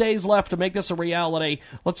 41 days left to make this a reality.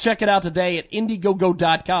 Let's check it out today at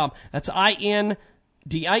Indiegogo.com. That's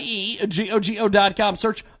INDIEGOGO.com.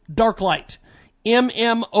 Search Darklight.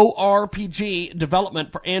 MMORPG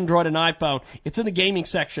development for Android and iPhone. It's in the gaming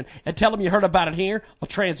section. And tell them you heard about it here on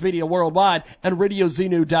Transmedia Worldwide and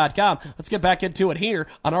RadioZenu.com. Let's get back into it here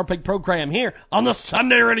on our big program here on the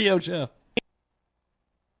Sunday Radio Show.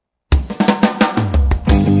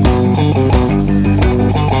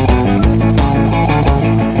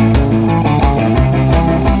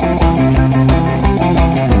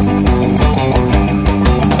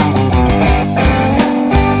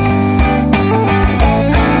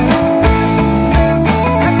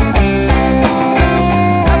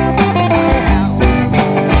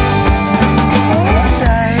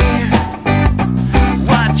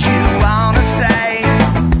 What you wanna say,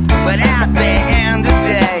 but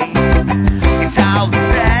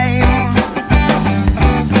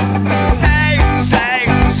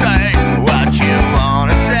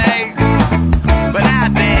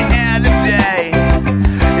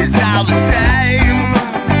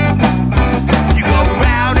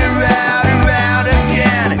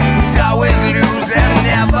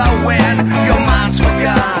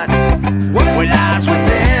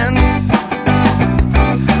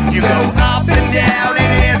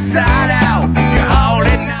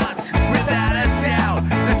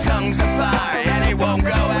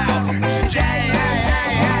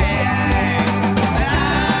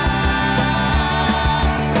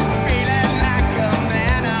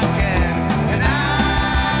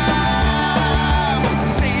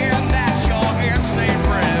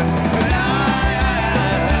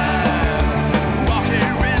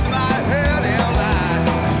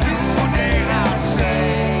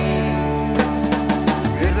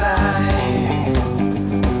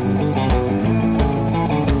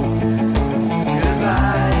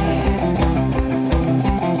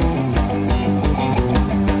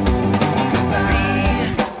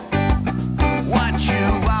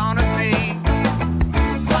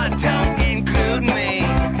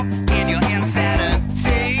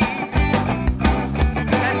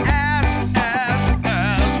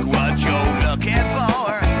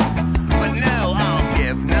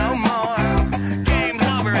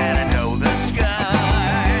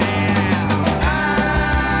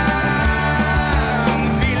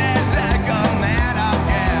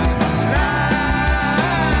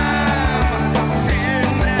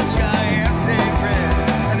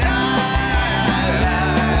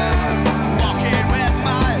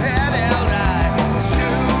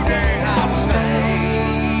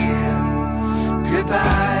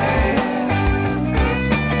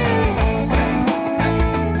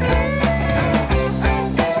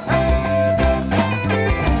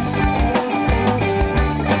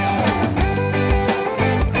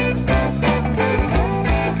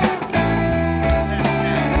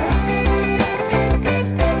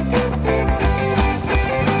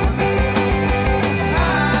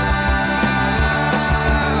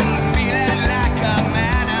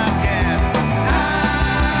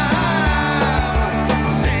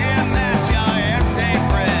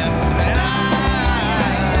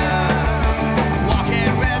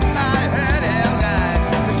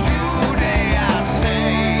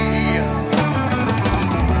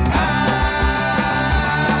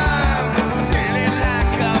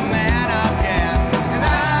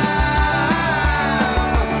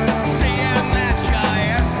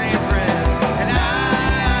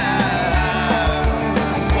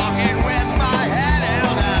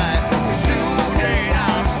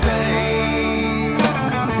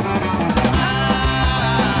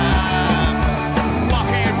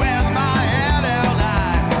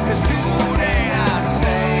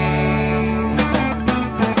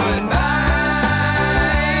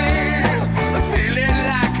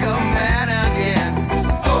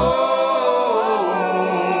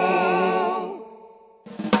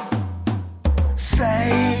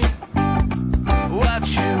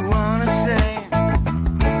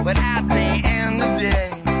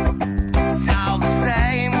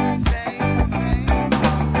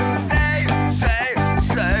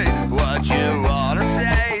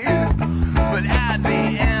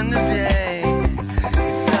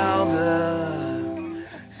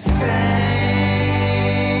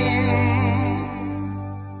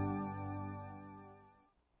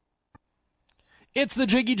It's the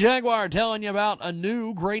Jiggy Jaguar telling you about a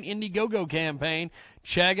new great Indiegogo campaign.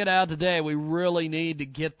 Check it out today. We really need to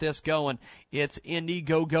get this going. It's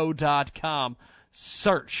Indiegogo.com.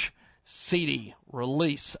 Search CD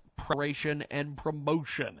Release Preparation and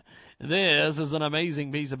Promotion. This is an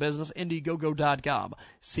amazing piece of business. Indiegogo.com.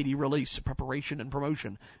 CD Release Preparation and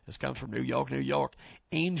Promotion. This comes from New York, New York.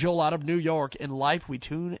 Angel out of New York. In life, we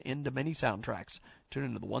tune into many soundtracks. Tune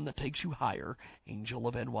into the one that takes you higher, Angel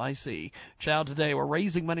of NYC. Check out today. We're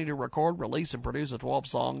raising money to record, release, and produce a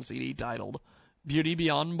 12-song CD titled Beauty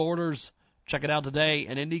Beyond Borders. Check it out today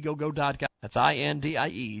at Indiegogo.com. That's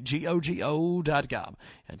INDIEGOGO.com.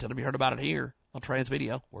 And tell them you heard about it here on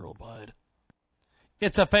Transmedia Worldwide.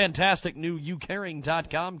 It's a fantastic new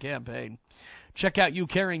YouCaring.com campaign. Check out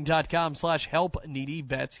YouCaring.com/help needy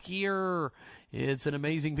vets here. It's an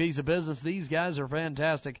amazing piece of business. These guys are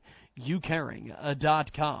fantastic.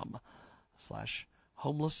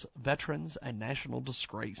 YouCaring.com/homeless veterans and national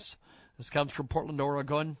disgrace. This comes from Portland,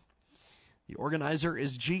 Oregon. The organizer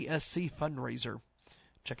is GSC Fundraiser.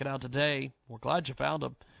 Check it out today. We're glad you found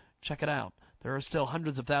them. Check it out. There are still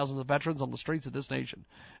hundreds of thousands of veterans on the streets of this nation.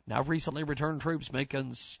 Now recently returned troops make a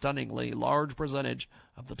stunningly large percentage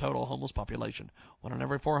of the total homeless population. 1 in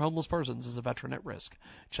every 4 homeless persons is a veteran at risk.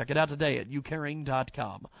 Check it out today at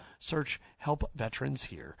YouCaring.com. Search Help Veterans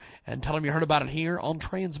Here. And tell them you heard about it here on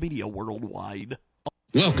Transmedia Worldwide.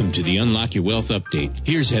 Welcome to the Unlock Your Wealth Update.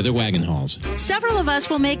 Here's Heather Wagenhals. Several of us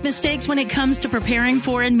will make mistakes when it comes to preparing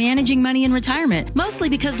for and managing money in retirement, mostly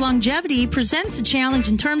because longevity presents a challenge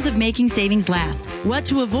in terms of making savings last. What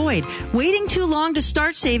to avoid? Waiting too long to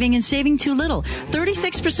start saving and saving too little.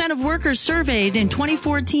 36% of workers surveyed in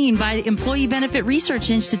 2014 by the Employee Benefit Research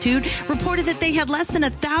Institute reported that they had less than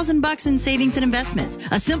 $1,000 in savings and investments.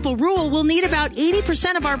 A simple rule: we'll need about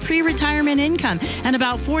 80% of our pre-retirement income, and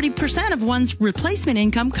about 40% of one's replacement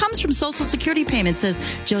income comes from Social Security payments, says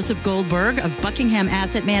Joseph Goldberg of Buckingham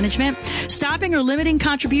Asset Management. Stopping or limiting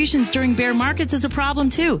contributions during bear markets is a problem,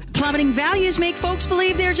 too. Plummeting values make folks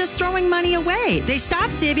believe they're just throwing money away. They stop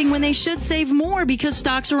saving when they should save more because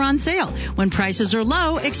stocks are on sale. When prices are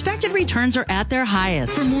low, expected returns are at their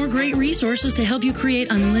highest. For more great resources to help you create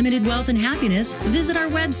unlimited wealth and happiness, visit our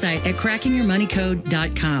website at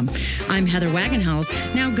crackingyourmoneycode.com. I'm Heather Wagenhals.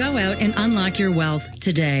 Now go out and unlock your wealth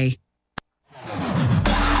today.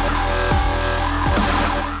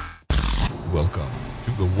 Welcome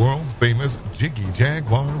to the world-famous Jiggy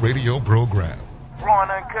Jaguar radio program. Raw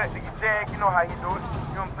and uncut, Jiggy Jag, you know how you do it.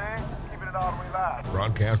 You know what I'm saying? Keeping it all the way live.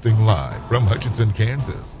 Broadcasting live from Hutchinson,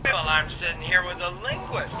 Kansas. Well, I'm sitting here with a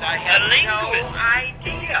linguist. I had no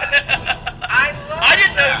idea. I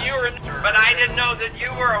didn't know you were, but I didn't know that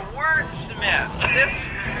you were a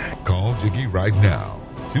wordsmith. Call Jiggy right now.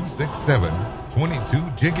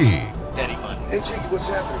 267-22-JIGGY. Daddy Fun. Hey, Jiggy, what's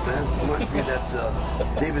happening, man? Reminds me of that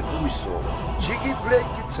David Bowie song. Jiggy play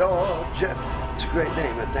guitar. It's a great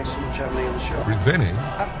name, man. Thanks so much for having me on the show. Presenting.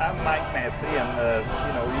 I'm Mike Massey, and,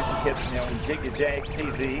 you can catch me on Jiggy Jag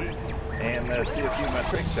TV and see a few of my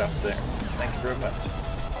tricks up there. Thank you very much.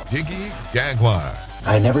 Jiggy Jaguar.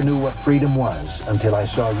 I never knew what freedom was until I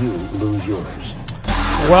saw you lose yours.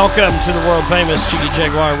 Welcome to the world-famous Jiggy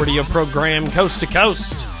Jaguar radio program, coast to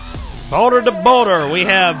coast, border to border. We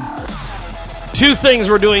have 2 things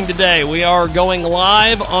we're doing today. We are going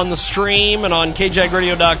live on the stream and on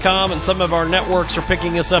kjagradio.com, and some of our networks are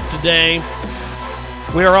picking us up today.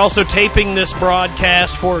 We are also taping this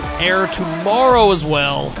broadcast for air tomorrow as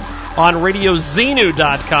well on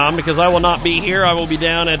radiozenu.com, because I will not be here. I will be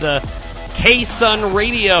down at K-Sun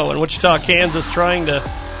Radio in Wichita, Kansas, trying to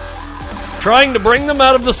bring them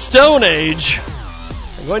out of the Stone Age.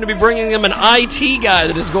 I'm going to be bringing them an IT guy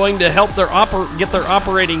that is going to help get their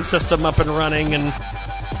operating system up and running. And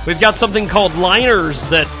we've got something called liners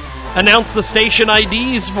that announce the station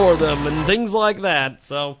IDs for them and things like that.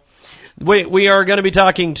 So we are going to be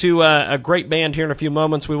talking to a great band here in a few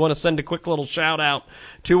moments. We want to send a quick little shout-out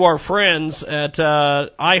to our friends at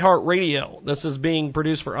iHeartRadio. This is being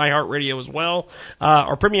produced for iHeartRadio as well.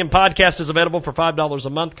 Our premium podcast is available for $5 a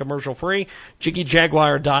month, commercial-free.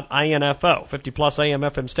 JiggyJaguar.info. 50-plus AM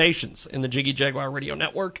FM stations in the Jiggy Jaguar Radio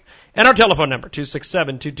Network. And our telephone number,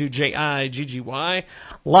 267-22-JIGGY.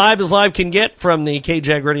 Live as live can get from the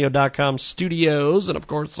KJagRadio.com studios. And, of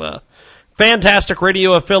course, fantastic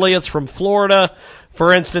radio affiliates from Florida.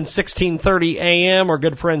 For instance, 1630 AM, our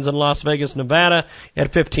good friends in Las Vegas, Nevada,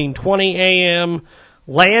 at 1520 AM.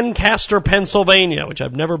 Lancaster, Pennsylvania, which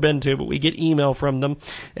I've never been to, but we get email from them,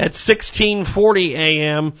 at 1640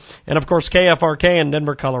 AM. And, of course, KFRK in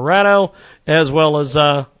Denver, Colorado, as well as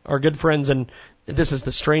our good friends in, this is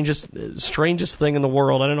the strangest thing in the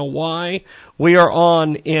world. I don't know why. We are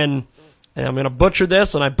on in and I'm going to butcher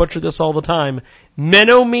this, and I butcher this all the time,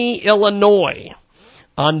 Menominee, Illinois,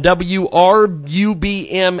 on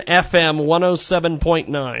WRUBM FM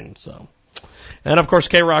 107.9. So, and of course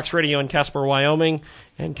KROX Radio in Casper, Wyoming,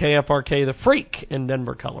 and KFRK The Freak in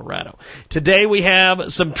Denver, Colorado. Today we have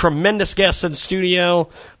some tremendous guests in studio.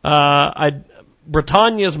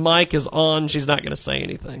 Britannia's mic is on. She's not going to say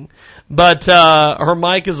anything, but her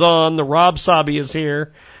mic is on. The Rob Sabi is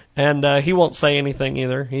here, and he won't say anything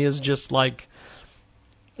either. He is just like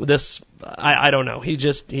this. I don't know. He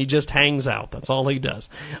just hangs out. That's all he does.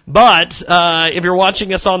 But if you're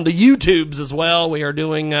watching us on the YouTubes as well, we are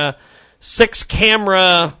doing a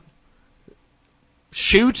 6-camera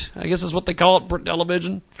shoot, I guess is what they call it for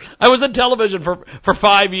television. I was in television for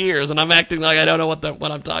 5 years, and I'm acting like I don't know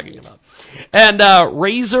what I'm talking about. And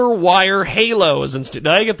Razor Wire Halo is in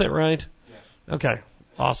studio. Did I get that right? Yeah. Okay,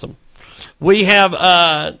 awesome. We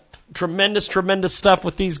have tremendous stuff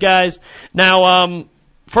with these guys. Now,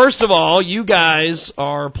 first of all, you guys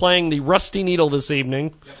are playing the Rusty Needle this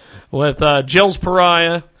evening with Jill's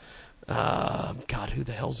Pariah. God, who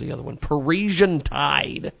the hell's the other one? Parisian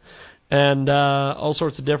Tide. And all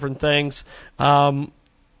sorts of different things.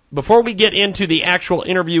 Before we get into the actual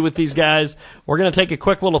interview with these guys, we're going to take a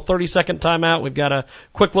quick little 30-second timeout. We've got a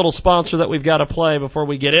quick little sponsor that we've got to play before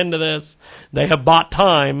we get into this. They have bought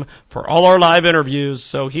time for all our live interviews,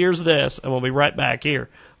 so here's this, and we'll be right back here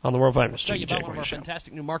on the world famous Jiggy Jaguar Show. One of our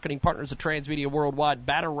fantastic new marketing partners at Transmedia Worldwide.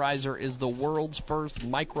 Batterizer is the world's first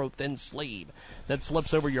micro-thin sleeve that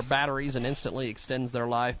slips over your batteries and instantly extends their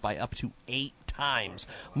life by up to 8 times.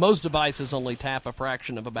 Most devices only tap a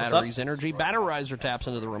fraction of a battery's energy. Batterizer taps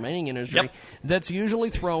into the remaining energy that's usually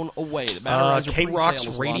thrown away. The Batterizer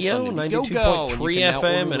KROX Radio, 92.3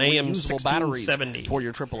 FM and AM 1670 for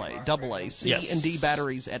your AAA, AA, C, and D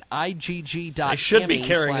batteries at igg.me. I should be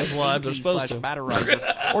carrying his live. They're supposed to.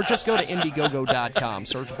 Batterizer, or just go to Indiegogo.com.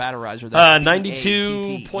 Search Batterizer.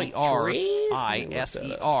 92.3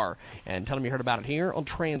 ISER, and tell them you heard about it here on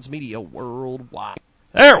Transmedia Worldwide.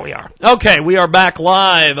 There we are. Okay, we are back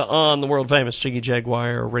live on the world-famous Jiggy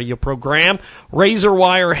Jaguar radio program. Razor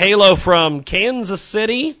Wire Halo from Kansas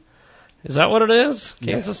City. Is that what it is?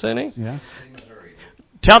 Kansas City? Yeah.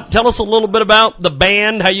 Tell us a little bit about the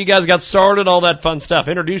band, how you guys got started, all that fun stuff.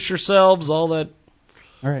 Introduce yourselves, all that.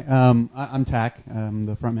 All right. I'm Tack. I'm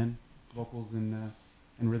the frontman, vocals and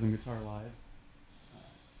rhythm guitar live.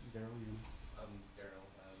 Daryl, you know.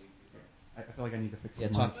 I feel like I need to fix it. Yeah,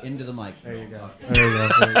 talk into the mic. There you go. There you go.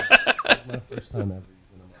 It's my first time ever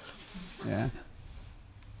using a mic. Yeah.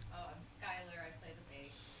 I'm Skylar. I play the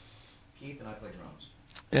bass. Keith and I play drums.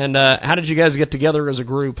 And how did you guys get together as a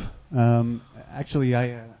group? Actually,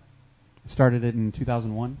 I started it in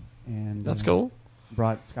 2001. And that's cool.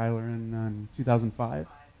 Brought Skylar in 2005.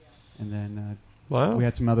 And then wow. We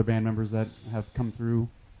had some other band members that have come through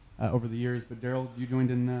over the years. But Daryl, you joined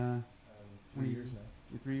in 3 years now.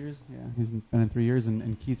 3 years? Yeah, he's been in 3 years,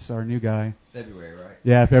 and Keith's our new guy. February, right?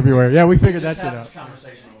 Yeah, February. Yeah, we figured that shit out. Just have this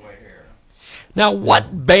conversation on the way here. Now,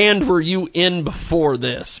 what band were you in before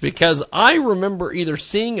this? Because I remember either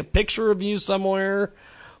seeing a picture of you somewhere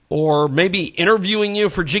or maybe interviewing you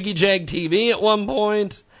for Jiggy Jag TV at one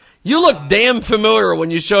point. You look damn familiar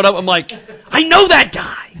when you showed up. I'm like, I know that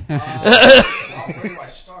guy. Where do I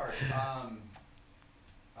start?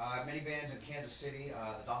 Many bands in Kansas City.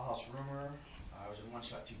 The Dollhouse Rumor. I was in One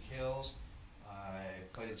Shot, Two Kills. I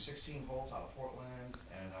played in 16 Volts out of Portland,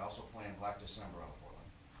 and I also played in Black December out of Portland.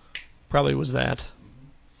 Probably was that.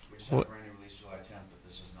 Mm-hmm. We just had a brand new release July 10th, but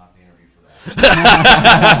this is not the interview for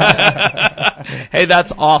that. Hey,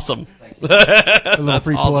 that's awesome. Thank you. A little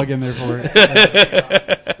free plug in there for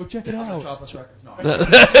it. Go check it out. No.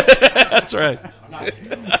 That's right.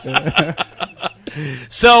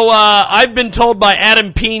 So I've been told by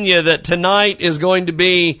Adam Pena that tonight is going to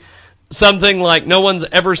be something like no one's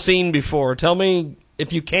ever seen before. Tell me,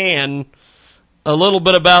 if you can, a little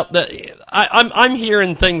bit about that. I'm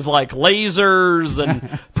hearing things like lasers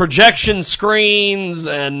and projection screens,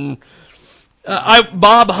 and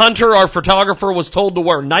Bob Hunter, our photographer, was told to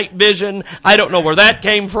wear night vision. I don't know where that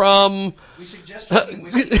came from. We suggest drinking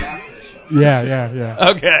whiskey after the show.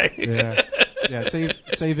 Yeah. Okay. Yeah.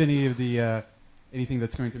 Save any of the anything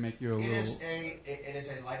that's going to make you a little. It is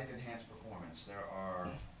a lighted enhanced performance. There are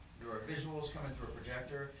visuals coming through a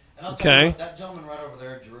projector. And I'll tell you what, that gentleman right over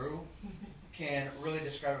there, Drew, can really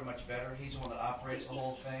describe it much better. He's the one that operates the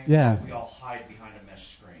whole thing. Yeah. We all hide behind a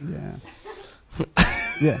mesh screen. Yeah.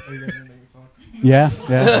 Yeah. Are you guys going to make me talk? Yeah.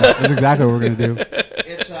 That's exactly what we're going to do.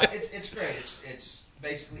 It's great. It's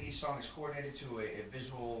basically each song is coordinated to a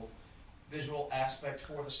visual aspect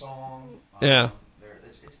for the song. Yeah.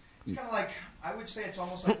 It's kind of like I would say it's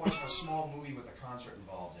almost like watching a small movie with a concert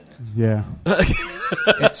involved in it. Yeah.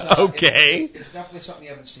 Okay. It's definitely something you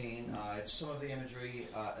haven't seen. It's some of the imagery.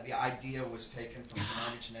 The idea was taken from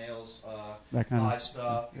Nine Inch Nails That kind of live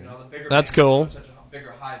stuff. You know, the bigger. That's bands cool. have such a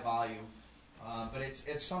bigger high volume. But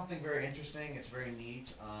it's something very interesting. It's very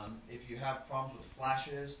neat. If you have problems with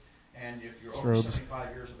flashes, and if you're over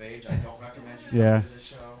 75 years of age, I don't recommend you come to this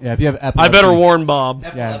show. Yeah, if you have epilepsy. I better warn Bob.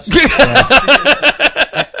 Epilepsy.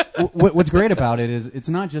 What's great about it is it's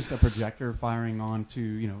not just a projector firing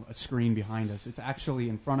onto a screen behind us. It's actually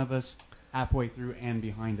in front of us, halfway through, and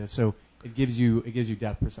behind us. So it gives you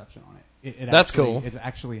depth perception on it. That's cool. It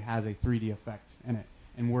actually has a 3D effect in it,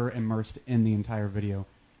 and we're immersed in the entire video.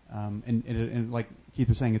 And like Keith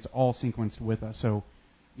was saying, it's all sequenced with us. So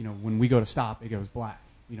when we go to stop, it goes black.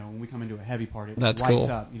 When we come into a heavy part, it That's lights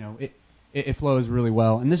cool. up. It flows really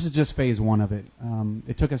well. And this is just phase one of it.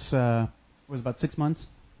 It took us about 6 months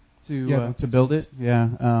to build it. Yeah.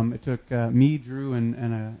 It took me, Drew,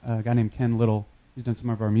 and a guy named Ken Little, who's done some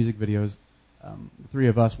of our music videos. The three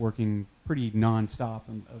of us working pretty nonstop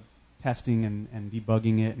of testing and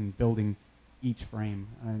debugging it and building each frame.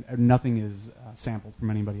 Nothing is sampled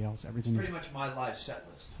from anybody else. Everything It's is pretty much my live set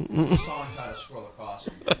list. The song title scroll across.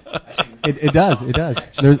 It does.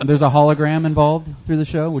 There's a hologram involved through the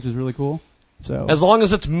show, which is really cool. So as long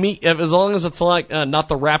as it's like not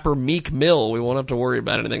the rapper Meek Mill, we won't have to worry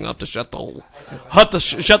about anything. We'll have to shut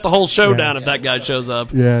the whole show down if that guy shows up.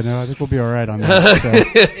 Yeah, no, I think we'll be all right on that. So.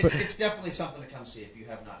 It's definitely something to come see if you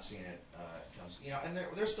have not seen it. And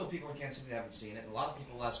there's still people in Kansas City that haven't seen it. And a lot of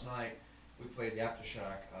people last night. We played the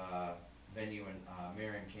Aftershock venue in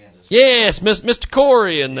Marion, Kansas. Yes, Mr.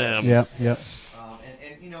 Corey and them. Yep.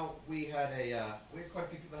 And we had quite a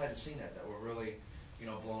few people that hadn't seen it that were really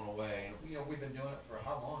blown away. And we've been doing it for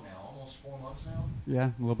how long now? Almost 4 months now. Yeah,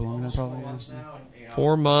 a little bit longer than probably. 4 months now. And,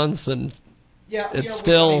 4 months and it's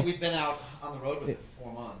still. We've been out on the road with it for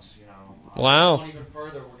 4 months. Wow. Going even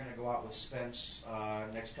further, we're going to go out with Spence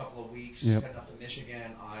next couple of weeks. Yep. Heading up to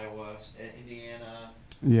Michigan, Iowa, Indiana.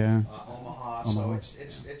 Yeah. Omaha. So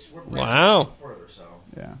we're wow. Further. So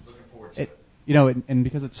yeah. Looking forward to it. And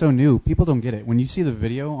because it's so new, people don't get it. When you see the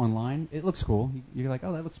video online, it looks cool. You're like,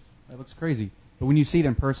 oh, that looks crazy. But when you see it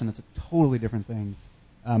in person, it's a totally different thing.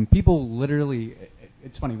 People literally,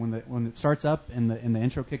 it's funny when it starts up and the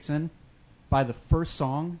intro kicks in. By the first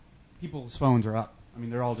song, people's phones are up. I mean,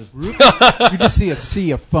 they're all just. You just see a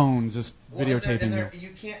sea of phones just videotaping you.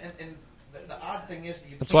 You can't. And the odd thing is that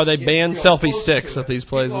you. That's why they ban selfie sticks at these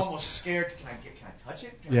places. People are almost scared. Can I touch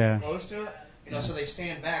it? Can I get close to it? So they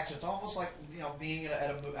stand back. So it's almost like being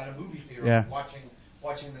at a movie theater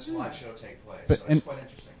watching this live show take place. So it's quite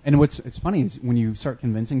interesting. And it's funny is when you start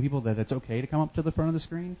convincing people that it's okay to come up to the front of the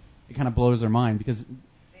screen, it kind of blows their mind because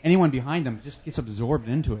anyone behind them just gets absorbed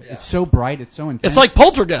into it. Yeah. It's so bright, it's so intense. It's like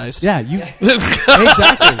Poltergeist. Yeah, exactly.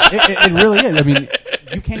 It really is. I mean,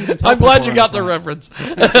 you can't even tell. I'm glad you got the reference.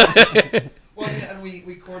 Well, and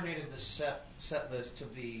we coordinated the set list to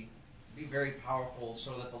be very powerful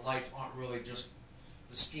so that the lights aren't really just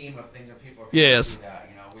the scheme of things that people are going to see that.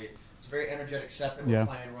 It's a very energetic set that we're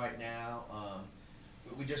playing right now.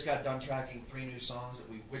 We just got done tracking 3 new songs that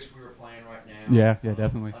we wish we were playing right now. Yeah,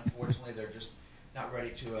 definitely. Unfortunately, they're just not ready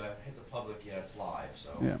to hit the public yet. It's live, so.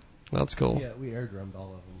 Yeah, that's cool. Yeah, we air drummed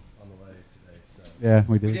all of them on the way today. So. Yeah,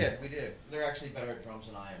 we did. We did. They're actually better at drums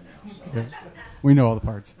than I am now. So. Yeah. We know all the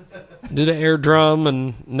parts. Did an air drum,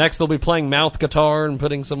 and next they'll be playing mouth guitar and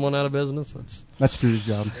putting someone out of business. That's Drew's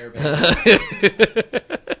job.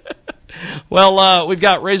 Well, we've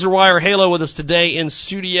got Razor Wire Halo with us today in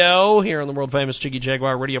studio here on the world-famous Jiggy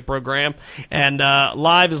Jaguar radio program. And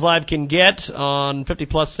live as live can get on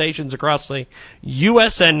 50-plus stations across the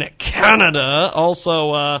U.S. and Canada.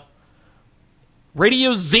 Also,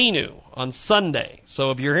 Radio Xenu on Sunday.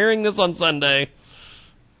 So if you're hearing this on Sunday,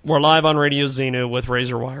 we're live on Radio Xenu with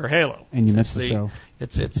Razor Wire Halo. And you missed the show.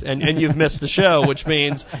 And you've missed the show, which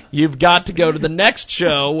means you've got to go to the next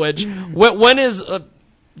show, which when is...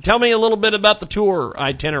 Tell me a little bit about the tour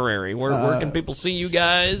itinerary. Where can people see you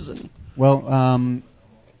guys? Well,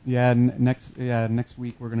 next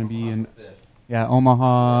week we're going to be in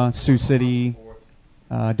Omaha, Sioux City,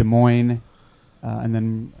 Des Moines, and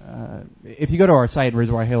then if you go to our site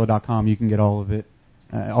razorwirehalo.com, you can get all of it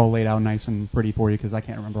all laid out nice and pretty for you because I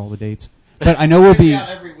can't remember all the dates. But I know we'll be out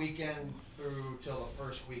every weekend through till the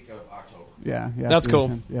first week of October. Yeah, that's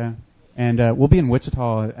cool. Yeah. And we'll be in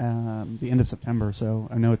Wichita the end of September, so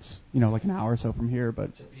I know it's like an hour or so from here.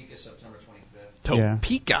 But Topeka, September 25th.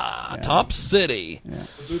 Topeka, top city. Yeah.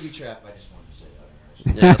 The booby trap. I just wanted to say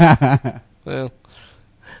that. Yes. Well,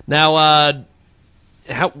 now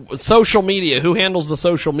social media. Who handles the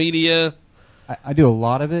social media I do a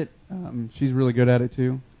lot of it. She's really good at it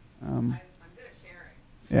too. I'm good at sharing.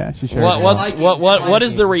 Yeah, she shares. What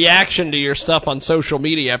is the reaction to your stuff on social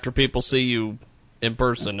media after people see you in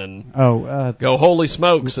person and go, holy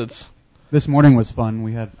smokes, it's... This morning was fun.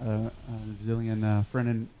 We had a zillion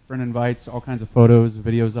friend invites, all kinds of photos,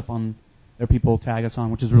 videos up on there. People tag us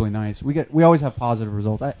on, which is really nice. We always have positive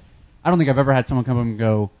results. I don't think I've ever had someone come up and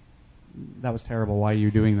go, "That was terrible. Why are you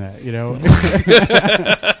doing that?" You know.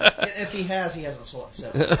 If he hasn't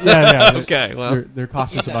said it. Yeah. Okay. Well, they're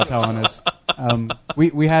cautious about telling us.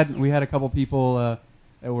 We had a couple people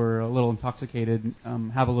that were a little intoxicated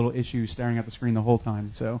have a little issue staring at the screen the whole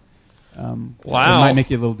time. So. Wow. It might make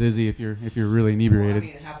you a little dizzy if you're really inebriated.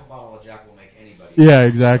 Well, half a bottle of Jack will make anybody. Yeah,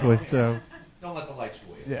 exactly. So. Don't let the lights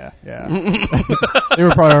fool you. Yeah. They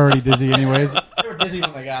were probably already dizzy anyways. They were dizzy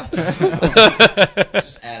when they got there.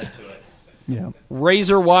 Just added to it. Yeah.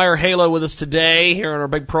 Razor Wire Halo with us today here on our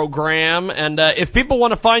big program, and if people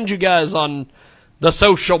want to find you guys on the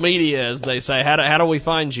social media, as they say, how do we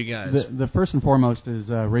find you guys? The first and foremost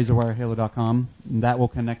is razorwirehalo.com. And that will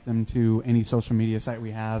connect them to any social media site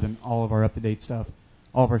we have and all of our up-to-date stuff,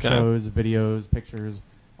 all of our shows, videos, pictures,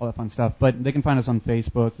 all that fun stuff. But they can find us on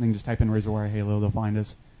Facebook. They can just type in Razor Wire Halo. They'll find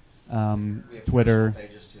us. Twitter.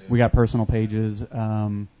 We got personal pages,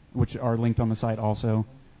 which are linked on the site also.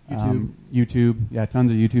 YouTube. Yeah,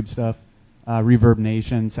 tons of YouTube stuff. Reverb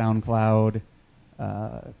Nation, SoundCloud.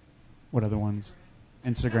 What other ones?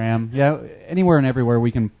 Instagram. Yeah, anywhere and everywhere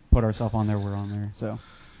we can put ourselves on there, we're on there. So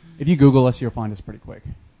if you Google us, you'll find us pretty quick.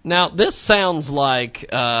 Now, this sounds like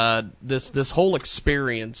this whole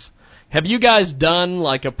experience. Have you guys done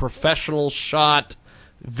like a professional shot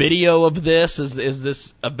video of this? Is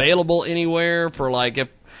this available anywhere for like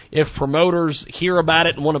if promoters hear about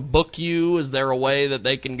it and want to book you? Is there a way that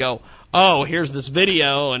they can go, oh, here's this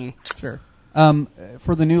video and... Sure.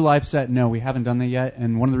 For the new live set, no, we haven't done that yet,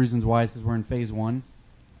 and one of the reasons why is because we're in phase 1.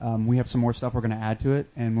 We have some more stuff we're going to add to it,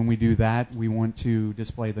 and when we do that, we want to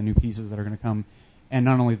display the new pieces that are going to come. And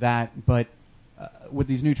not only that, but with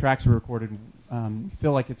these new tracks we recorded, we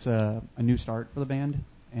feel like it's a new start for the band.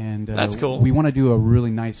 And that's cool. We want to do a really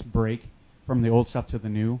nice break from the old stuff to the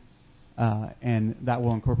new, and that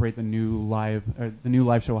will incorporate the new live. The new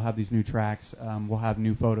live show will have these new tracks. We'll have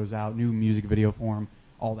new photos out, new music video form,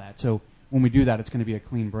 all that. So when we do that, it's going to be a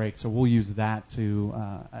clean break. So we'll use that to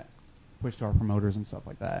push to our promoters and stuff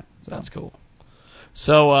like that. So. That's cool.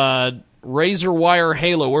 So Razor Wire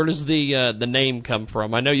Halo, where does the name come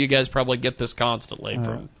from? I know you guys probably get this constantly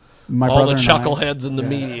from all the chuckleheads in the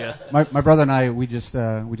media. My brother and I, we just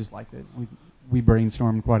liked it. We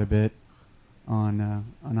brainstormed quite a bit on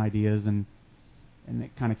ideas, and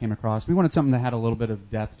it kind of came across. We wanted something that had a little bit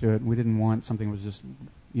of depth to it. We didn't want something that was just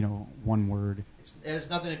one word. It has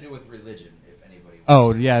nothing to do with religion, if anybody.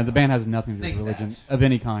 Oh yeah, the band has nothing to do with religion of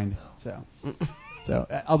any kind. No. So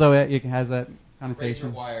although it has that connotation. Razor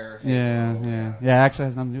Wire. Yeah. Actually,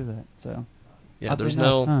 has nothing to do with that. So. Yeah, there's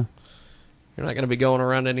no. You're not going to be going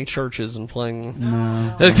around any churches and playing.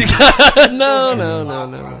 No.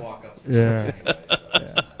 No. Yeah.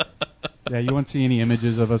 Yeah, you won't see any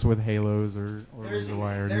images of us with halos or Razor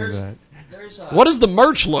Wire or any of that. What does the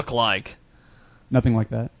merch look like? Nothing like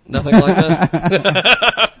that. Nothing like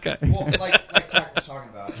that? Okay. Well, like Tack was talking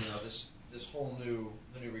about, this whole new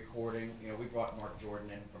recording. We brought Mark Jordan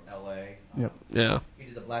in from L.A. Yep. Yeah. He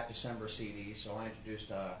did the Black December CD, so I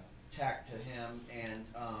introduced Tack to him, and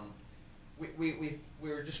we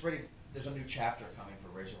were just ready. There's a new chapter coming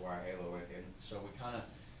for Razor Wire Halo, and so we kind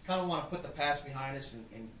of want to put the past behind us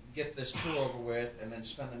and get this tour over with, and then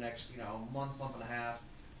spend the next month and a half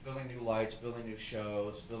building new lights, building new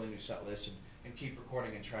shows, building new set lists, and keep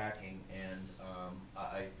recording and tracking. And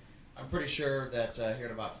I'm pretty sure that here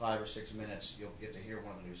in about 5 or 6 minutes you'll get to hear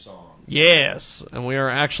one of the new songs. Yes, and we are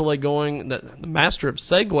actually going. The master of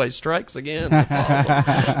Segway strikes again. That's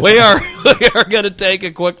awesome. We are going to take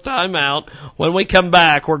a quick time out. When we come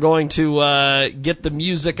back, we're going to get the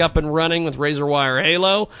music up and running with Razor Wire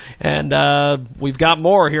Halo, and we've got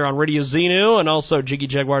more here on Radio Xenu and also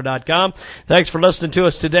JiggyJaguar.com. Thanks for listening to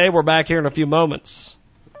us today. We're back here in a few moments.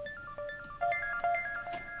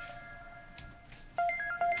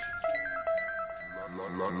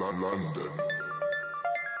 London.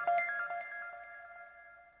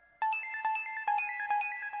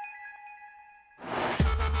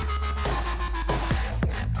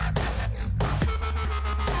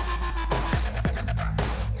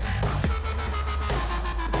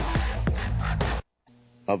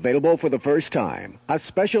 Available for the first time, a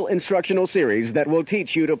special instructional series that will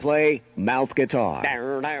teach you to play mouth guitar.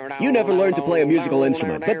 You never learned to play a musical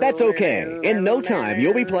instrument, but that's okay. In no time,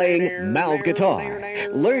 you'll be playing mouth guitar.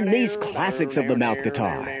 Learn these classics of the mouth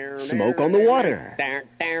guitar. Smoke on the Water,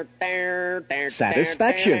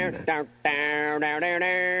 Satisfaction,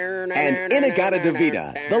 and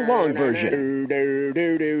In-A-Gadda-Da-Vida, the long version.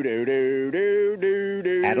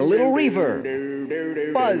 Add a little reverb,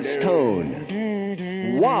 buzz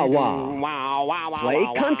tone, wah-wah. Play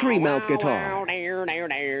country mouth guitar.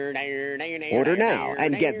 Order now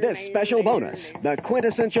and get this special bonus, the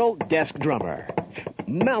quintessential desk drummer.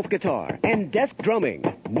 Mouth guitar and desk drumming.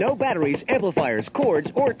 No batteries, amplifiers,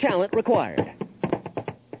 cords, or talent required.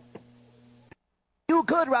 You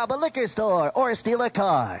could rob a liquor store, or steal a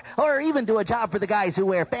car, or even do a job for the guys who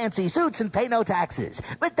wear fancy suits and pay no taxes.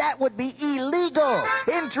 But that would be illegal.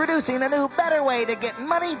 Introducing a new, better way to get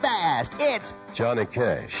money fast. It's Johnny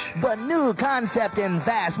Cash. The new concept in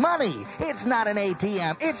fast money. It's not an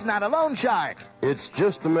ATM. It's not a loan shark. It's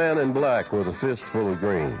just a man in black with a fistful of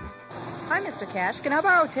green. Hi, Mr. Cash. Can I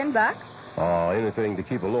borrow $10? Oh, anything to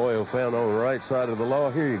keep a loyal fan on the right side of the law.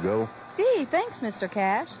 Here you go. Gee, thanks, Mr.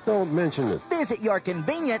 Cash. Don't mention it. Visit your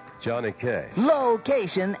convenient Johnny Cash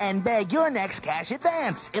location and beg your next cash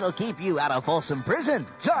advance. It'll keep you out of Folsom Prison.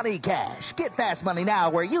 Johnny Cash. Get fast money now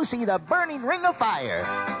where you see the burning ring of fire.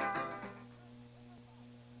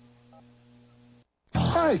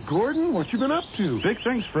 Hi, Gordon. What you been up to? Big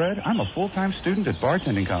things, Fred. I'm a full-time student at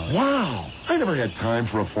bartending college. Wow. I never had time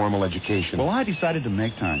for a formal education. Well, I decided to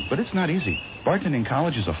make time, but it's not easy. Bartending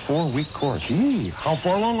college is a 4-week course. Gee, how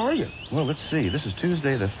far along are you? Well, let's see. This is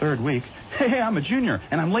Tuesday, the 3rd week. Hey, I'm a junior,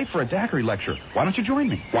 and I'm late for a daiquiri lecture. Why don't you join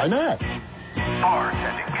me? Why not?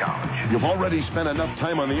 Bartending College. You've already spent enough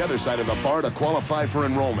time on the other side of the bar to qualify for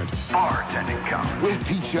enrollment. Bartending College. We'll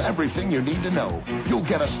teach you everything you need to know. You'll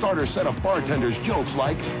get a starter set of bartenders' jokes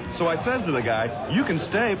like... So I says to the guy, you can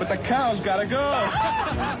stay, but the cow's gotta go.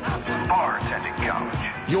 Bartending College.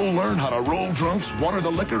 You'll learn how to roll drunks, water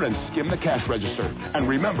the liquor, and skim the cash register.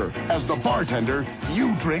 And remember, as the bartender,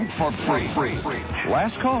 you drink for free.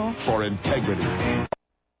 Last call. For integrity.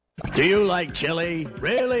 Do you like chili?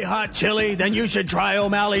 Really hot chili? Then you should try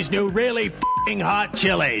O'Malley's new really f***ing hot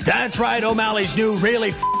chili. That's right, O'Malley's new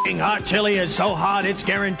really f***ing hot chili is so hot it's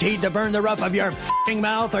guaranteed to burn the roof of your f***ing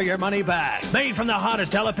mouth or your money back. Made from the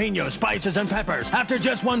hottest jalapenos, spices, and peppers. After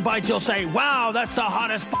just one bite, you'll say, wow, that's the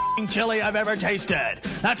hottest f***ing chili I've ever tasted.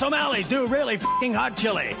 That's O'Malley's new really f***ing hot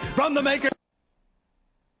chili. From the maker...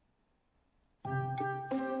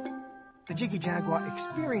 The Jiggy Jaguar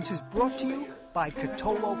Experience is brought to you by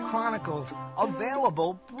Catolo Chronicles,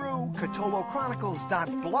 available through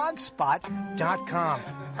catolochronicles.blogspot.com.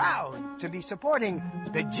 Proud to be supporting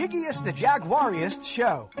the jiggiest, the jaguariest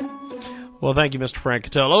show. Well, thank you, Mr. Frank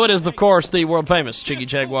Catolo. It is, of course, the world-famous Jiggy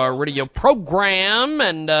Jaguar radio program,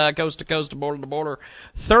 and coast to coast, border to border,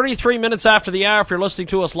 33 minutes after the hour. If you're listening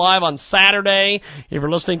to us live on Saturday, if you're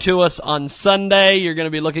listening to us on Sunday, you're going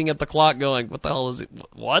to be looking at the clock going, what the hell is it?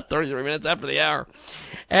 What? 33 minutes after the hour.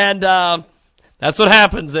 And that's what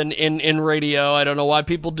happens in radio. I don't know why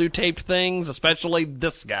people do taped things, especially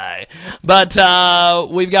this guy. But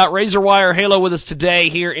we've got Razor Wire Halo with us today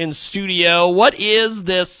here in studio. What is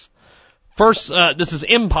this? First, this is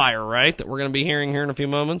Empire, right, that we're going to be hearing here in a few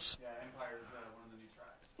moments? Yeah, Empire is one of the new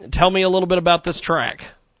tracks. Tell me a little bit about this track.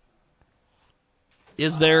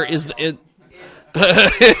 It's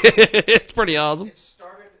pretty awesome. It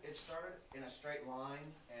started in a straight line,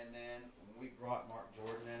 and then we brought Mark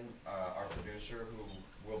Jordan in, our producer, who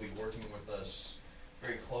will be working with us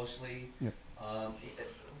very closely. Yep.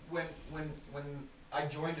 When I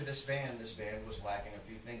joined this band was lacking a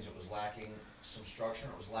few things. It was lacking some structure.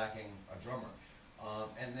 It was lacking a drummer.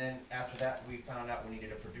 And then after that, we found out we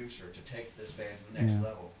needed a producer to take this band to the next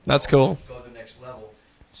level. That's cool. Go to the next level.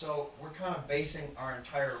 So we're kind of basing our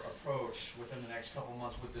entire approach within the next couple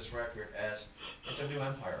months with this record as it's a new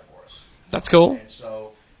empire for us. That's cool. And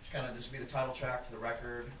so it's kind of this will be the title track to the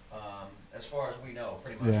record, as far as we know,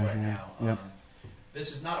 pretty much right now. Yep.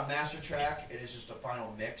 This is not a master track. It is just a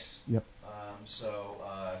final mix. Yep. So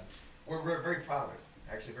we're very proud of it.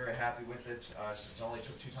 Actually, very happy with it. It only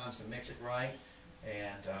took 2 times to mix it right,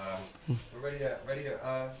 and we're ready to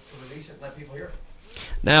release it and let people hear it.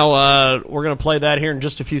 Now, we're going to play that here in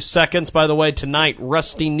just a few seconds. By the way, tonight,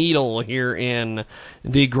 Rusty Needle here in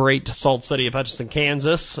the great Salt City of Hutchinson,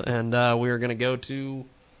 Kansas, and we are going to go to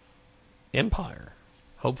Empire.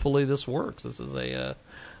 Hopefully this works. This is a...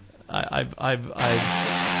 I've look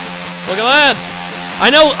at that!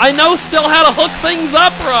 I know still how to hook things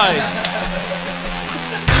up right!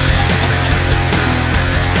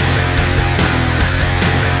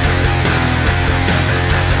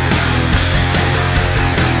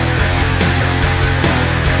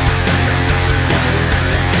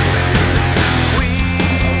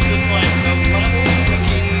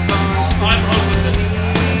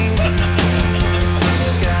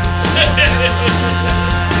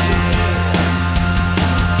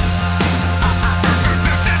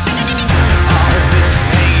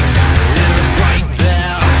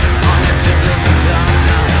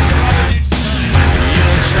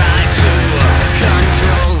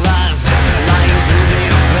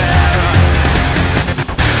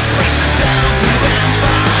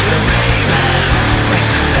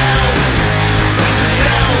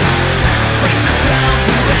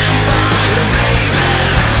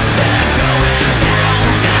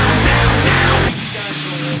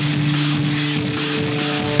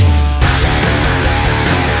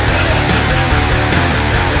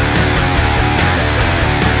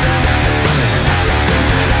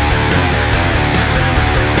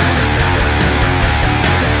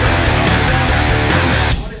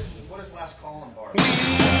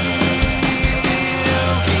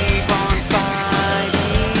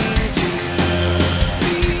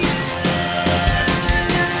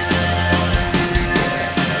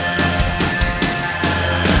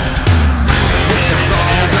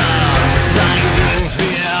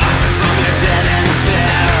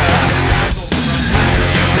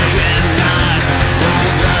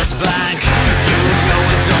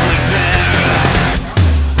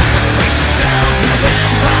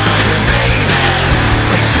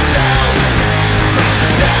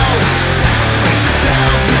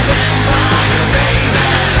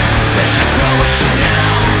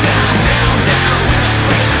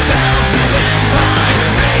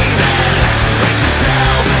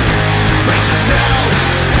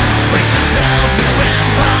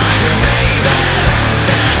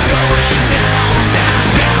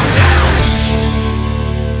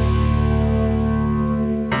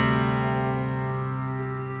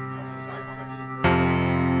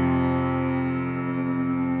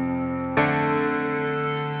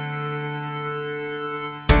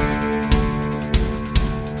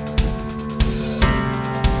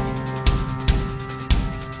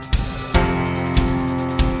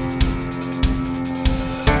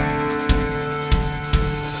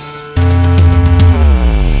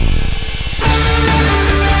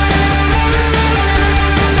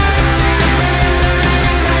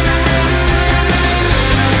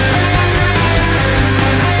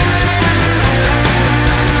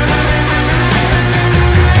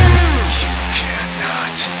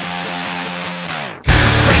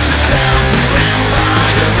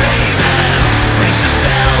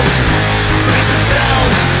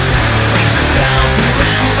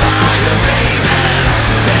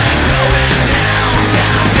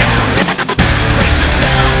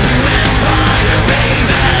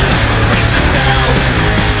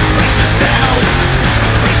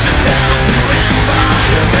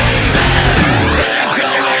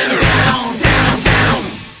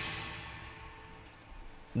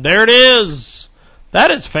 There it is.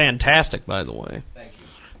 That is fantastic, by the way. Thank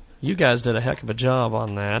you. You guys did a heck of a job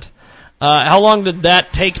on that. How long did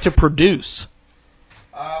that take to produce?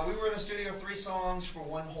 We were in the studio 3 songs for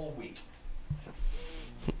 1 whole week.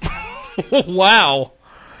 Wow.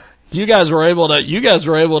 You guys were able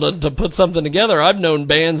to put something together. I've known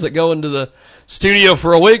bands that go into the studio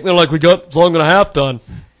for a week and they're like, we got as long as a half done.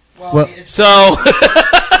 Well, it's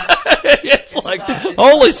like,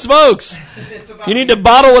 holy smokes. You need to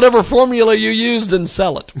bottle whatever formula you used and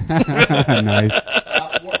sell it. Nice.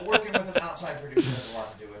 Working with an outside producer has a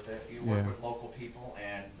lot to do with it. You work with local people,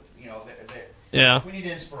 and we need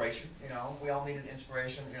inspiration. We all needed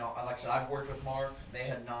inspiration. Like I said, I've worked with Mark. They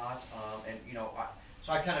had not,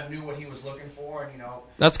 so I kind of knew what he was looking for, and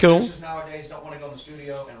that's cool. Producers nowadays don't want to go in the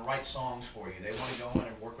studio and write songs for you. They want to go in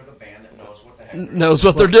and work with a band that knows what the heck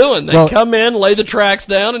they're doing. They come in, lay the tracks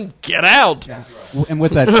down, and get out. Exactly right. And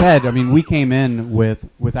with that said, I mean, we came in with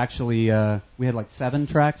actually we had like 7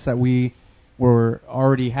 tracks that we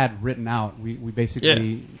already had written out. We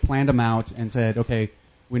basically planned them out and said, okay,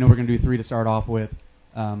 we know we're going to do 3 to start off with.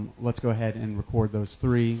 Let's go ahead and record those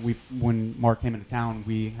 3. When Mark came into town,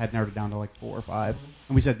 we had narrowed it down to like 4 or 5,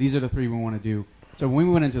 and we said these are the 3 we want to do. So when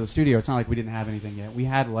we went into the studio, it's not like we didn't have anything yet. We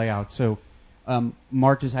had layouts, so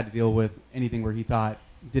Mark just had to deal with anything where he thought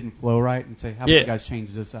didn't flow right and say, how about you guys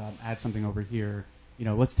change this up, add something over here.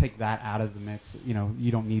 Let's take that out of the mix.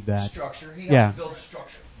 You don't need that. Structure. He had to build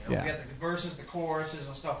structure. We had the verses, the choruses,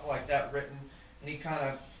 and stuff like that written, and he kind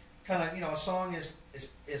of, a song is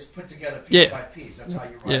put together piece by piece. That's how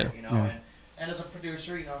you write it, And as a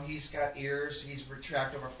producer, he's got ears. He's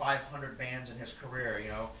tracked over 500 bands in his career.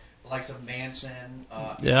 The likes of Manson.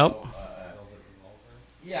 We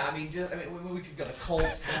could go the Cult.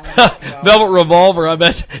 Velvet Revolver. I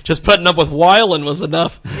bet just putting up with Weiland was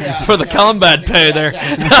enough for the combat pay there. So,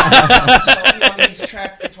 he's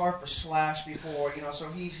tracked guitar for Slash before. So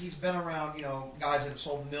he's been around. Guys that have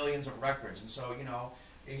sold millions of records, and so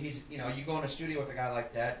he's, you go in a studio with a guy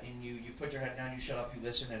like that, and you put your head down, you shut up, you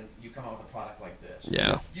listen, and you come out with a product like this.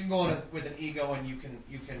 Yeah. You can go in with an ego, and you can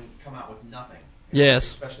come out with nothing. Yes.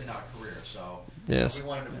 Especially not a career. So yes.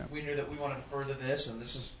 We knew that we wanted to further this, and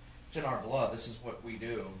it's in our blood. This is what we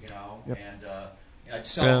do, Yep. And I'd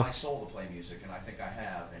sell my soul to play music, and I think I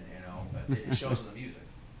have, and but it shows in the music.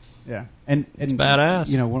 Yeah, and it's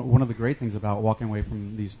badass. One of the great things about walking away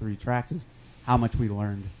from these 3 tracks is how much we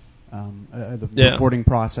learned. The recording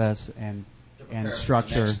process and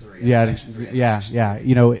structure.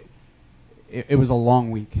 It was a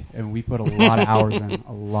long week, and we put a lot of hours in,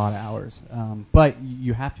 but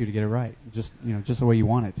you have to get it right, just the way you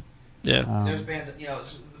want it. Yeah. There's bands that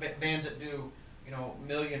do $1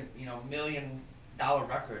 million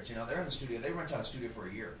records. They're in the studio. They rent out a studio for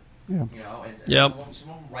a year. Yeah. And some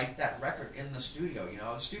of them write that record in the studio.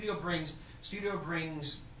 The studio brings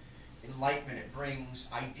enlightenment. It brings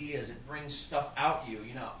ideas. It brings stuff out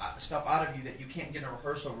stuff out of you that you can't get in a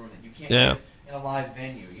rehearsal room, that you can't get in a live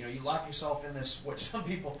venue. You lock yourself in this. What some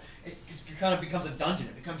people, it kind of becomes a dungeon.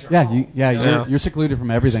 It becomes your home. You're secluded from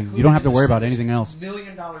everything. You don't have to worry about anything else. $1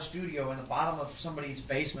 million studio in the bottom of somebody's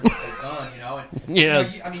basement that they've done. And,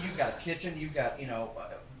 yes. You've got a kitchen. You've got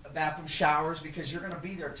bathroom showers, because you're going to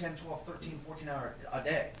be there 10, 12, 13, 14 hours a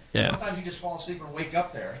day. Yeah. Sometimes you just fall asleep and wake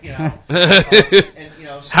up there,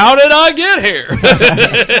 How did I get here?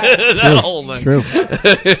 That whole thing. True.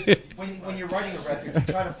 When you're writing a record, you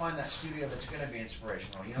try to find that studio that's going to be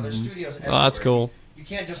inspirational. There's studios everywhere. Oh, that's cool. You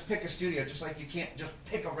can't just pick a studio, just like you can't just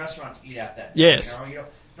pick a restaurant to eat at that day. Yes. You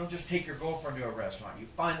don't just take your girlfriend to a restaurant. You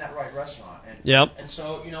find that right restaurant. And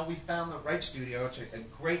so, we found the right studio. It's a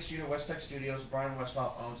great studio, West Tech Studios. Brian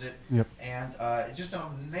Westhoff owns it. Yep. And it's just an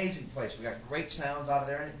amazing place. We got great sounds out of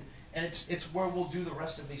there. And it's where we'll do the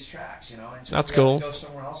rest of these tracks, And so that's we cool. have to go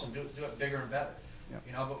somewhere else and do it bigger and better. Yep.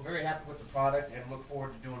 But very happy with the product and look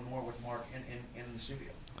forward to doing more with Mark in the studio.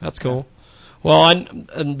 That's cool. Well,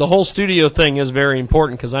 and the whole studio thing is very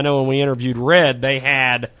important, because I know when we interviewed Red, they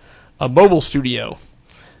had a mobile studio.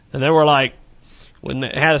 And they were like, when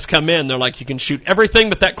they had us come in, they're like, you can shoot everything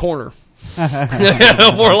but that corner.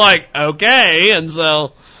 We're like, okay. And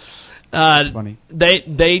so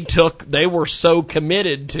they were so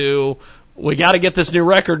committed to, we got to get this new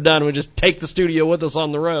record done. We just take the studio with us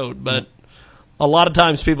on the road. But a lot of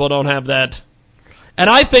times people don't have that. And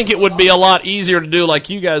I think it would be a lot easier to do like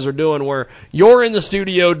you guys are doing, where you're in the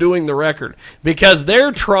studio doing the record, because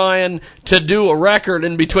they're trying to do a record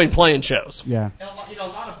in between playing shows. Yeah. And a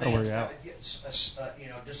lot of bands, just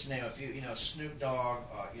to name a few, Snoop Dogg,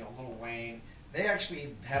 Lil Wayne, they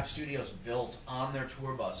actually have studios built on their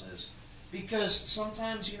tour buses Because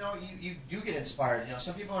sometimes, you do get inspired.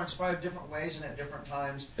 Some people are inspired different ways and at different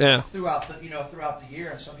times throughout the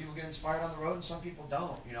year. And some people get inspired on the road and some people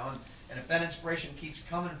don't. And if that inspiration keeps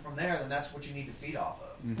coming from there, then that's what you need to feed off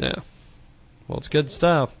of. Mm-hmm. Yeah. Well, it's good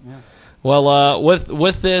stuff. Yeah. Well,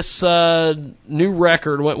 with this new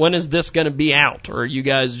record, when is this going to be out? Or are you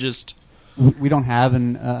guys just... We don't have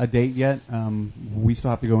a date yet. We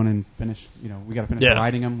still have to go in and finish. We got to finish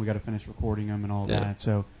writing them. We got to finish recording them and all that.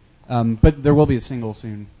 So, but there will be a single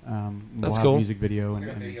soon. We'll have a music video and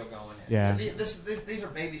video going. Yeah. These are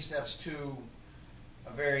baby steps to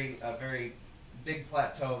a very big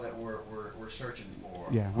plateau that we're searching for.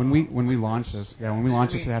 Yeah. When we launch this,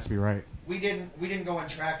 it has to be right. We didn't go in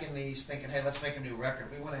tracking these thinking, hey, let's make a new record.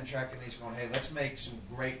 We went in tracking these going, hey, let's make some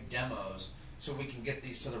great demos so we can get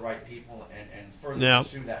these to the right people and further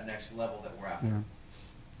pursue that next level that we're after. Yeah.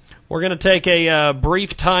 We're going to take a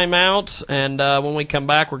brief time out, and when we come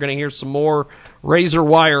back, we're going to hear some more Razor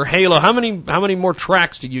Wire Halo. How many more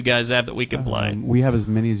tracks do you guys have that we can play? We have as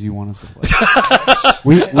many as you want us to play.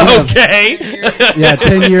 Okay.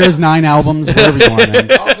 10 years, 9 albums, whatever you want.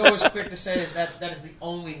 Man. I'll go as quick to say is that is the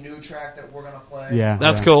only new track that we're going to play. Yeah.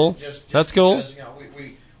 That's cool. That's cool. Because,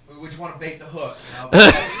 we just want to bait the hook.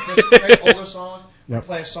 There's some great older songs. We'll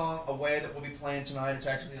play a song away that we'll be playing tonight. It's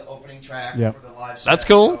actually the opening track for the live set. That's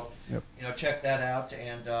cool. So, check that out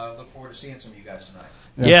and look forward to seeing some of you guys tonight.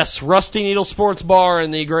 Yes, Rusty Needle Sports Bar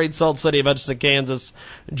in the great Salt City of Hutchinson, Kansas.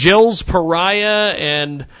 Jill's Pariah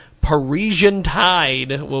and Parisian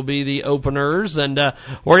Tide will be the openers. And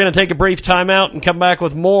we're going to take a brief time out and come back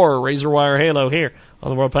with more Razor Wire Halo here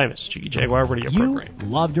on the world famous Jiggy Jaguar Radio program. You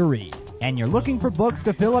love to read, and you're looking for books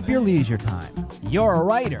to fill up your leisure time. You're a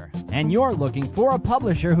writer, and you're looking for a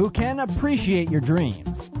publisher who can appreciate your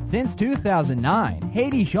dreams. Since 2009,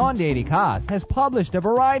 Haiti Sean Dedicas has published a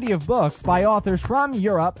variety of books by authors from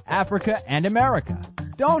Europe, Africa, and America.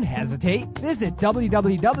 Don't hesitate. Visit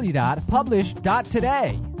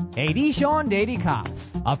www.publish.today. Haiti Sean Dedicas,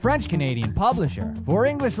 a French-Canadian publisher for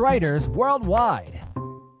English writers worldwide.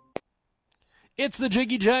 It's the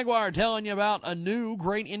Jiggy Jaguar telling you about a new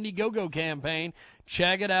great Indiegogo campaign.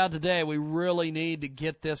 Check it out today. We really need to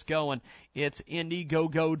get this going. It's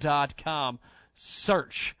Indiegogo.com.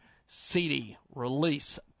 Search CD,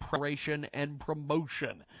 release, preparation, and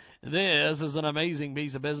promotion. This is an amazing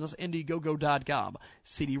piece of business. Indiegogo.com.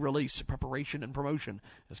 CD release, preparation, and promotion.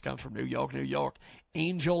 This comes from New York, New York.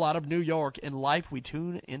 Angel out of New York. In life, we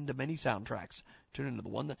tune into many soundtracks. Tune into the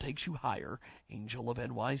one that takes you higher, Angel of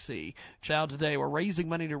NYC. Check out today. We're raising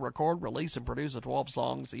money to record, release, and produce a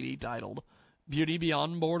 12-song CD titled Beauty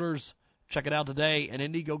Beyond Borders. Check it out today at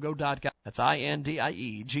Indiegogo.com. That's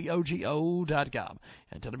Indiegogo.com.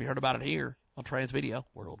 And tell them you heard about it here on Transmedia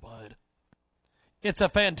Worldwide. It's a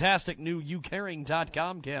fantastic new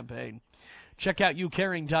YouCaring.com campaign. Check out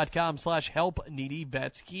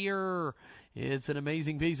YouCaring.com/help-needy-vets here. It's an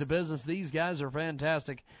amazing piece of business. These guys are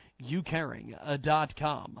fantastic.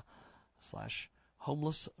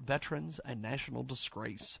 YouCaring.com/homeless veterans and national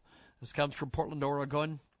disgrace. This comes from Portland,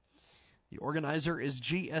 Oregon. The organizer is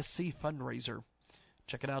GSC Fundraiser.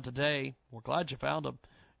 Check it out today. We're glad you found them.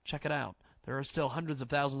 Check it out. There are still hundreds of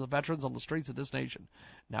thousands of veterans on the streets of this nation.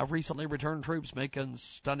 Now recently returned troops make a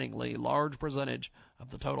stunningly large percentage of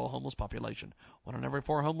the total homeless population. 1 in every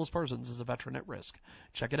 4 homeless persons is a veteran at risk.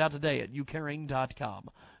 Check it out today at YouCaring.com.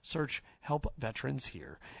 Search Help Veterans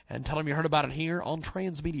Here. And tell them you heard about it here on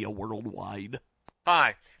Transmedia Worldwide.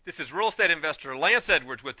 Hi, this is real estate investor Lance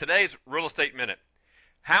Edwards with today's Real Estate Minute.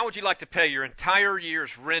 How would you like to pay your entire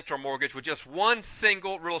year's rent or mortgage with just one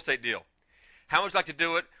single real estate deal? How would you like to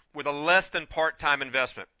do it with a less than part-time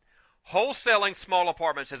investment? Wholesaling small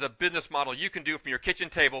apartments is a business model you can do from your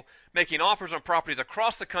kitchen table, making offers on properties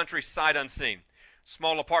across the country sight unseen.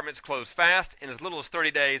 Small apartments close fast in as little as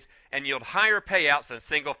 30 days and yield higher payouts than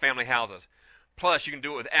single-family houses. Plus, you can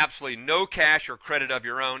do it with absolutely no cash or credit of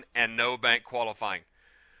your own and no bank qualifying.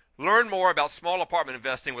 Learn more about small apartment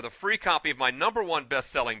investing with a free copy of my #1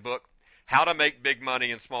 best-selling book, How to Make Big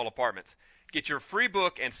Money in Small Apartments. Get your free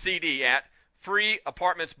book and CD at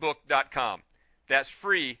freeapartmentsbook.com. That's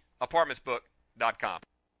freeapartmentsbook.com.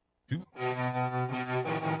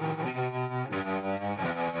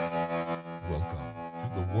 Welcome to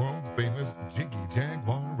the world-famous Jiggy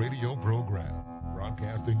Jaguar radio program,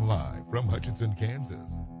 broadcasting live from Hutchinson,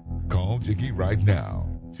 Kansas. Call Jiggy right now,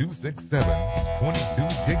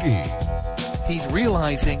 267-22-JIGGY. He's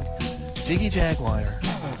realizing Jiggy Jaguar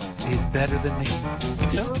is better than me.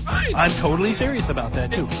 I'm totally serious about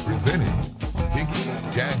that, too. Presenting Jiggy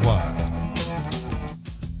Jaguar.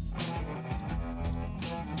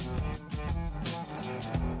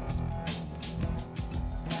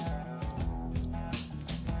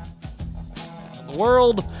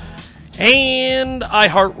 World, and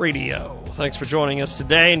iHeartRadio. Thanks for joining us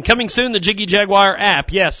today. And coming soon, the Jiggy Jaguar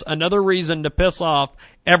app. Yes, another reason to piss off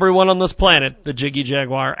everyone on this planet, the Jiggy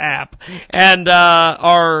Jaguar app. And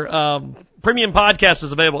our premium podcast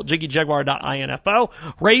is available at jiggyjaguar.info.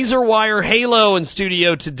 Razorwire Halo in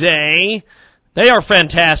studio today. They are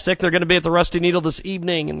fantastic. They're going to be at the Rusty Needle this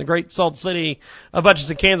evening in the great Salt City of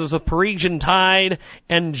Hutchinson, Kansas, with Parisian Tide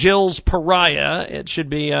and Jill's Pariah. It should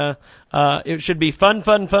be fun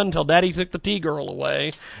till Daddy took the T-Girl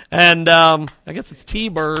away. And I guess it's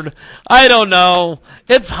T-Bird. I don't know.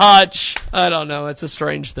 It's Hutch. I don't know. It's a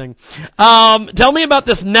strange thing. Tell me about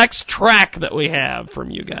this next track that we have from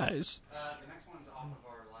you guys.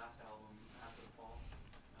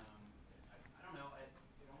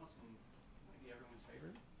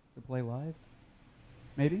 Play live?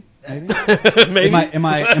 Maybe? Maybe. Am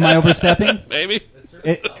I overstepping? Maybe. But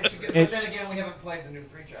then again, we haven't played the new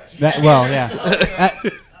free tracks.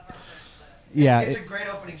 It's a great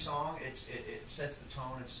opening song. It sets the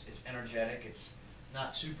tone. It's energetic. It's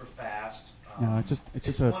not super fast.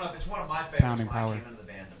 It's one of my favorites when I came into the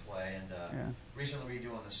band to play. And recently,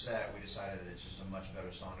 redoing the set, we decided that it's just a much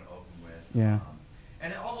better song to open with. Yeah.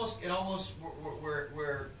 And it almost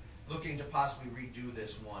we're looking to possibly redo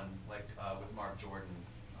this one, like with Mark Jordan,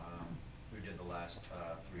 who did the last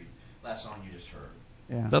song you just heard.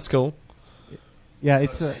 Yeah, that's cool. Yeah,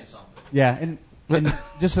 and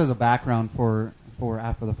just as a background for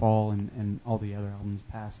After the Fall and all the other albums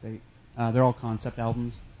past, they're all concept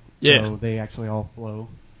albums. Yeah. So they actually all flow.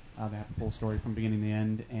 They have a full story from beginning to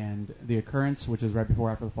end, and The Occurrence, which is right before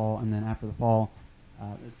After the Fall, and then After the Fall,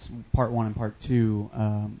 it's part 1 and part 2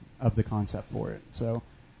 of the concept for it. So.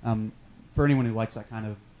 For anyone who likes that kind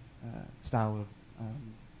of style of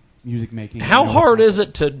music making. How hard is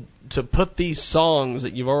it to put these songs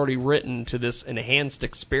that you've already written to this enhanced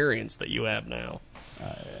experience that you have now?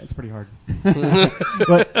 It's pretty hard.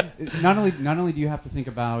 But not only do you have to think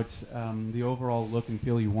about the overall look and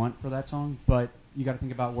feel you want for that song, but you got to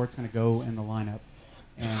think about where it's going to go in the lineup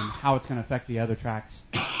and how it's going to affect the other tracks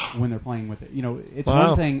when they're playing with it.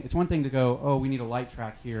 It's one thing to go, oh, we need a light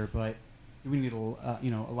track here, but do we need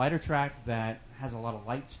a lighter track that has a lot of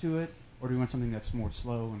lights to it, or do we want something that's more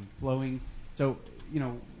slow and flowing? So,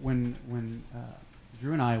 when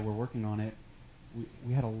Drew and I were working on it,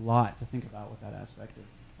 we had a lot to think about with that aspect of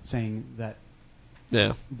saying that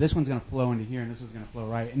this one's going to flow into here and this is going to flow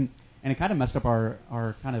right, and it kind of messed up our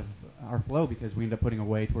flow because we ended up putting it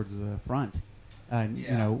way towards the front.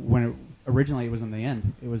 When originally it was in the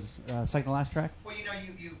end. It was second to last track. Well, any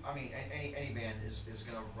band is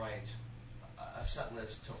going to write a set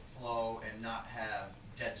list to flow and not have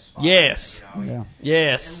dead spots. Yes.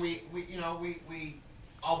 Yes. And we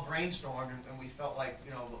all brainstormed and we felt like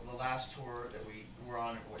the last tour that we were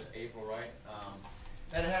on was April, right?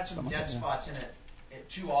 That it had some dead spots in it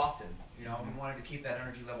too often. We wanted to keep that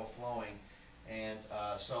energy level flowing, and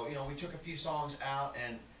so we took a few songs out,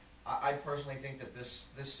 and I personally think that this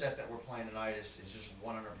set that we're playing tonight is just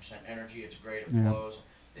 100% energy. It's great. It flows.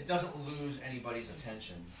 It doesn't lose anybody's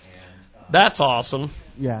attention. And that's awesome.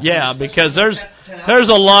 Yeah, because there's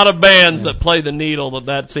a lot of bands that play the needle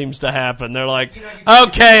that seems to happen. They're like,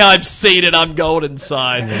 okay, I've seen it. I'm going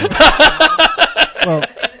inside. Well,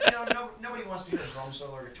 nobody wants to hear a drum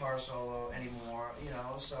solo or guitar solo anymore.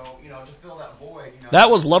 So to fill that void. That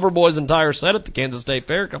was Loverboy's entire set at the Kansas State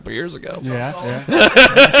Fair a couple years ago.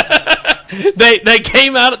 Yeah. They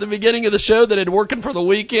came out at the beginning of the show that had working for the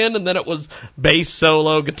weekend, and then it was bass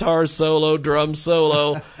solo, guitar solo, drum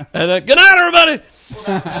solo, and then, good night, everybody.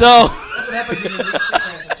 Well, that's what happens when you lead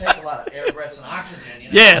singers and take a lot of air breaths and oxygen.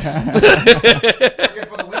 Yes. Working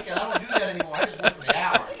for the weekend, I don't do that anymore. I just work for the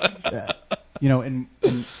hour. Yeah. And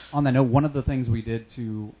on that note, one of the things we did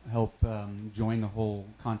to help join the whole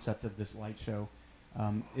concept of this light show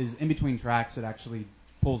is in between tracks it actually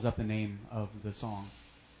pulls up the name of the song.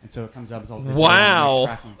 And so it comes up as all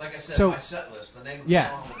wow. Like I said, my set list, the name of the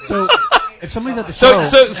song. So if somebody's at the show,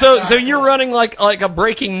 so you're running like a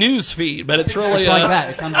breaking news feed, but it's really like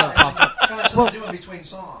that. It comes up, pops up. Kind of something to do in between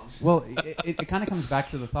songs. Well, it kind of comes back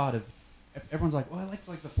to the thought of if everyone's like, well, I like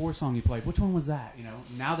the 4 song you played. Which one was that?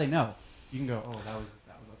 Now they know. You can go, oh, that was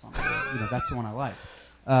that song. That's the one I like.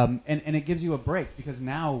 And it gives you a break because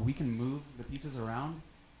now we can move the pieces around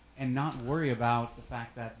and not worry about the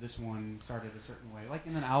fact that this one started a certain way. Like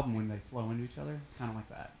in an album when they flow into each other, it's kind of like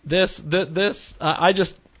that. I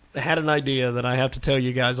just had an idea that I have to tell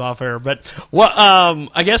you guys off air. But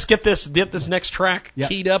I guess get this next track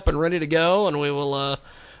keyed up and ready to go, and we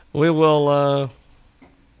will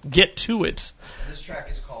get to it. And this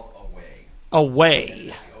track is called Away. Away.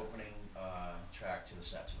 It's the opening track to the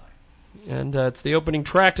set tonight. And it's the opening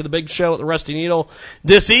track to the big show at the Rusty Needle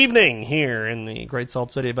this evening here in the great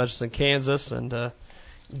Salt City of Hutchinson, Kansas. And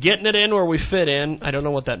getting it in where we fit in. I don't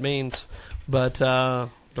know what that means, but the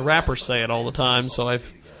rappers say it all the time, so I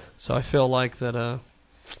feel like that,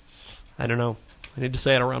 I don't know. I need to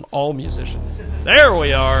say it around all musicians. There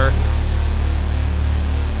we are.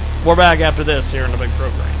 We're back after this here in the big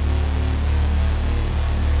program.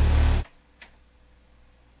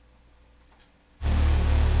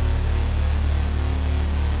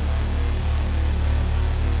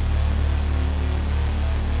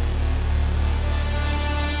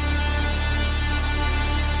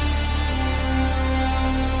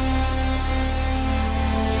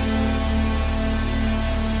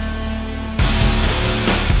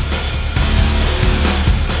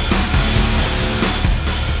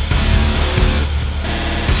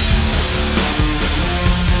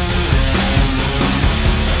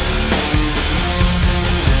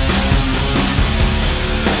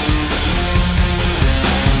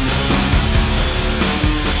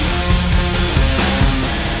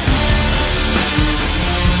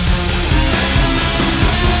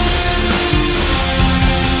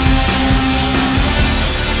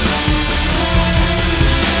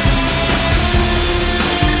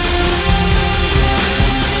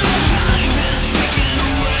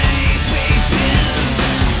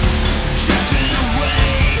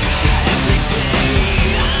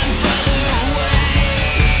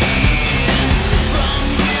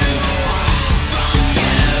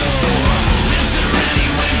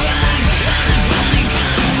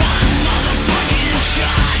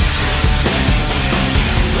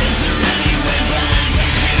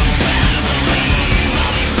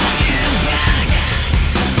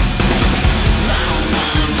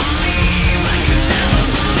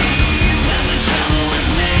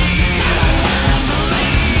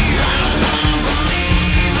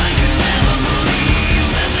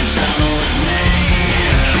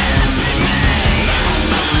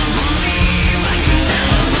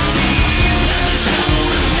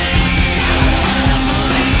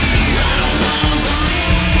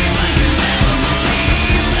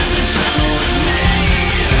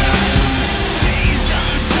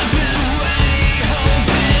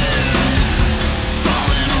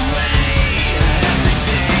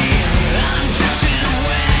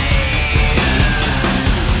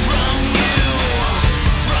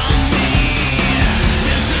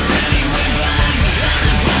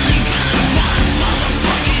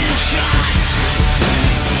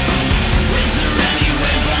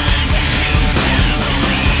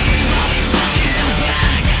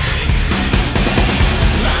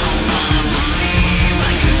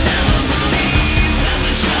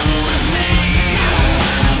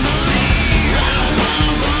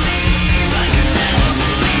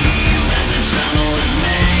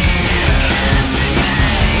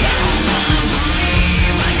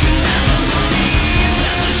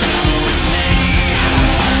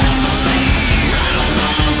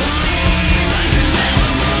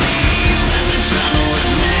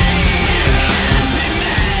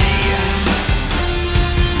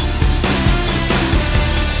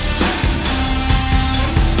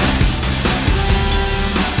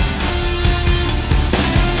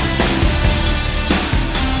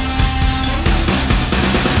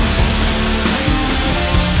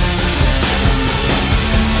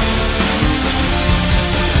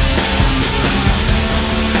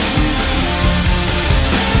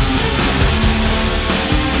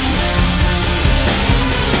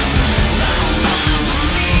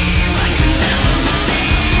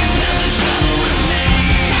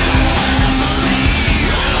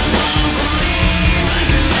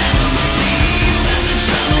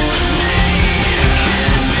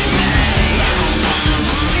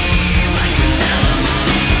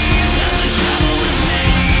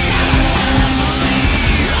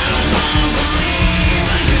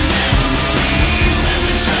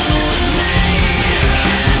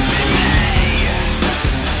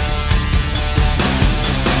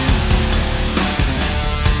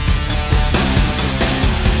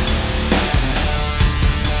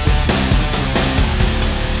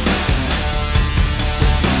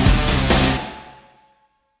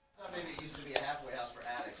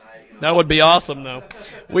 That would be awesome, though.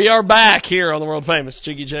 We are back here on the world-famous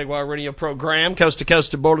Jiggy Jaguar radio program,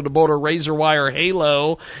 coast-to-coast to border-to-border Razor Wire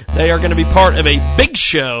Halo. They are going to be part of a big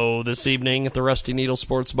show this evening at the Rusty Needle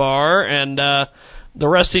Sports Bar, and the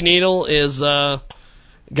Rusty Needle is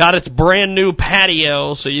got its brand new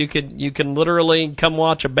patio, so you can literally come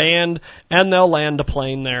watch a band, and they'll land a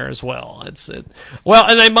plane there as well. Well,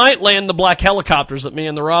 and they might land the black helicopters that me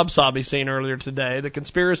and the Rob Sabi seen earlier today. The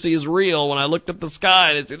conspiracy is real. When I looked at the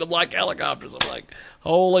sky and I see the black helicopters, I'm like,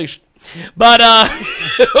 holy sh. But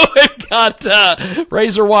we've got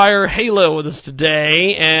Razor Wire Halo with us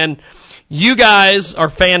today, and you guys are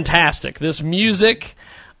fantastic. This music,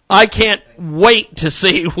 I can't wait to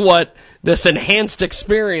see what this enhanced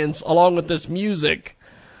experience along with this music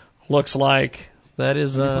looks like. That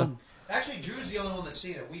is Actually, Drew's the only one that's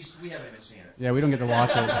seen it. We haven't even seen it. Yeah, we don't get to watch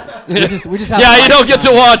it. we just yeah, you don't get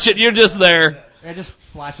to watch it. You're just there. It just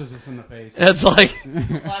flashes us in the face. It's like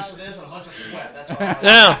flash of this and a bunch of sweat. That's all.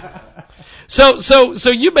 Yeah.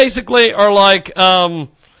 So you basically are like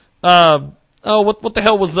what the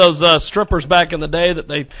hell was those strippers back in the day that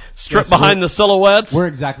they strip behind the silhouettes? We're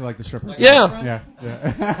exactly like the strippers. Yeah.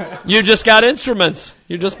 You just got instruments.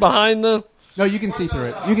 You're just behind the. No, you can see through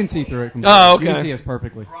it. You can see through it completely. Oh, okay. You can see us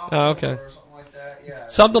perfectly. Oh, okay.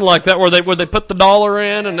 Something like that, where they put the dollar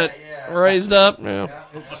in and it raised up. Yeah.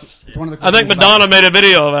 It's one of the I think Madonna made a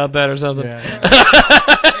video about that or something.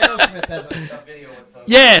 Aerosmith has a video with those.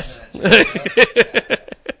 Yes.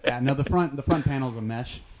 Yeah. No, the front panel's a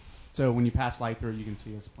mesh, so when you pass light through it, you can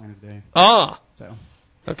see us plain as day. Ah. So.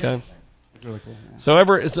 Okay. It's really cool. Yeah.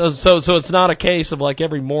 So it's not a case of like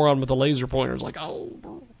every moron with a laser pointer is like, oh,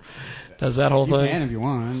 does that whole thing? You can if you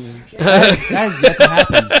want. That has yet to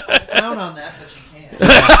happen. Frown on that, but you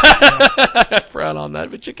can. Frown on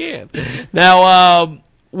that, but you can. Now,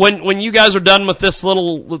 when you guys are done with this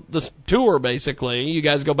tour, basically, you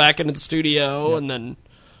guys go back into the studio and then.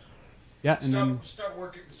 Yeah, and start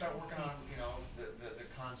working on the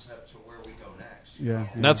concept to where we go next. Yeah.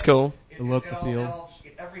 That's cool. The look, the feel.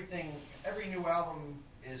 Every new album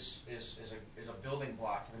is a building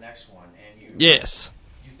block to the next one, and you. Yes.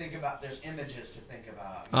 You think about, there's images to think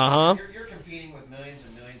about. You're competing with millions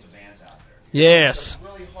and millions of bands out there. Yes. So it's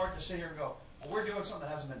really hard to sit here and go, well, we're doing something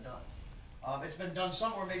that hasn't been done. It's been done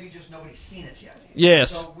somewhere, maybe just nobody's seen it yet.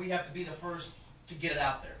 Yes. So we have to be the first to get it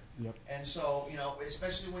out there. Yep. And so,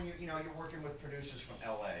 especially when you're working with producers from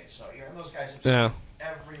LA. So and those guys have seen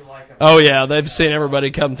every like of. Oh yeah, they've seen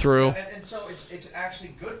everybody come through. And so it's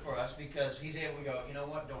actually good for us because he's able to go, you know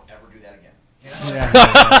what? Don't ever do that again.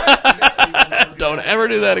 Don't ever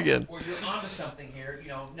do that again. Or you're onto something here.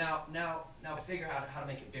 Now figure out how to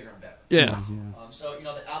make it bigger and better. Yeah. So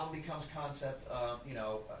the album becomes concept.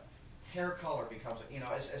 Hair color becomes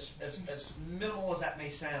as minimal as that may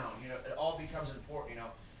sound. It all becomes important.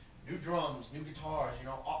 New drums, new guitars.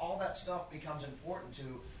 All that stuff becomes important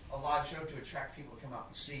to a live show to attract people to come out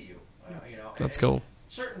and see you. That's cool.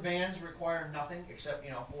 Certain bands require nothing except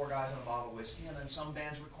 4 guys and a bottle of whiskey, and then some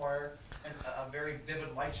bands require a very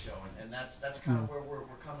vivid light show, and that's kind of where we're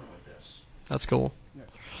coming with this. That's cool. Yeah.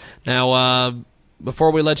 Now,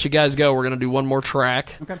 before we let you guys go, we're going to do one more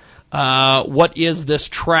track. Okay. What is this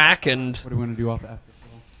track, and what do we want to do off after?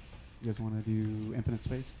 You guys want to do Infinite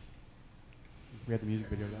Space? We had the music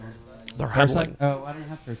video. That one. They're huddling. Oh, I don't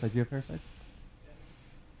have Parasite. Do you have Parasite?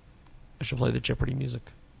 I should play the Jeopardy music.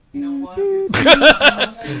 You know what?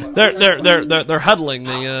 They're huddling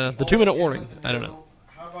the 2-minute warning. I don't know.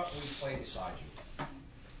 How about we play Beside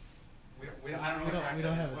You? We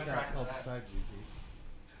don't have a track called Beside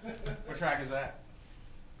You. What track is that?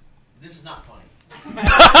 This is not funny.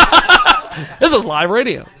 This is live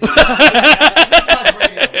radio.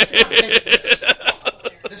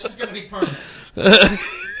 This is going to be permanent.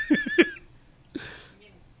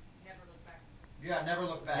 Yeah, Never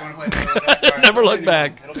Look Back. Never Look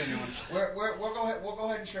Back. It'll be a new one. We'll go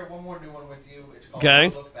ahead and share one more new one with you. It's called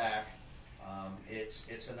Never Look Back.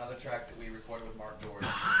 It's another track that we recorded with Mark Jordan,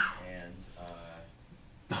 and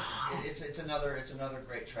it's another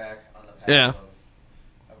great track on the path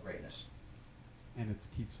of greatness. And it's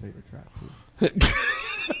Keith's favorite track too.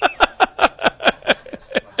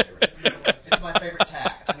 It's my favorite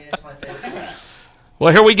tack. It's my favorite track.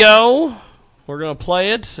 Well, here we go. We're going to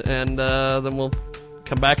play it, and then we'll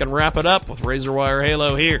come back and wrap it up with Razor Wire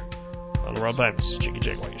Halo here on the World Famous Jiggy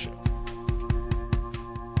Jaguar Show.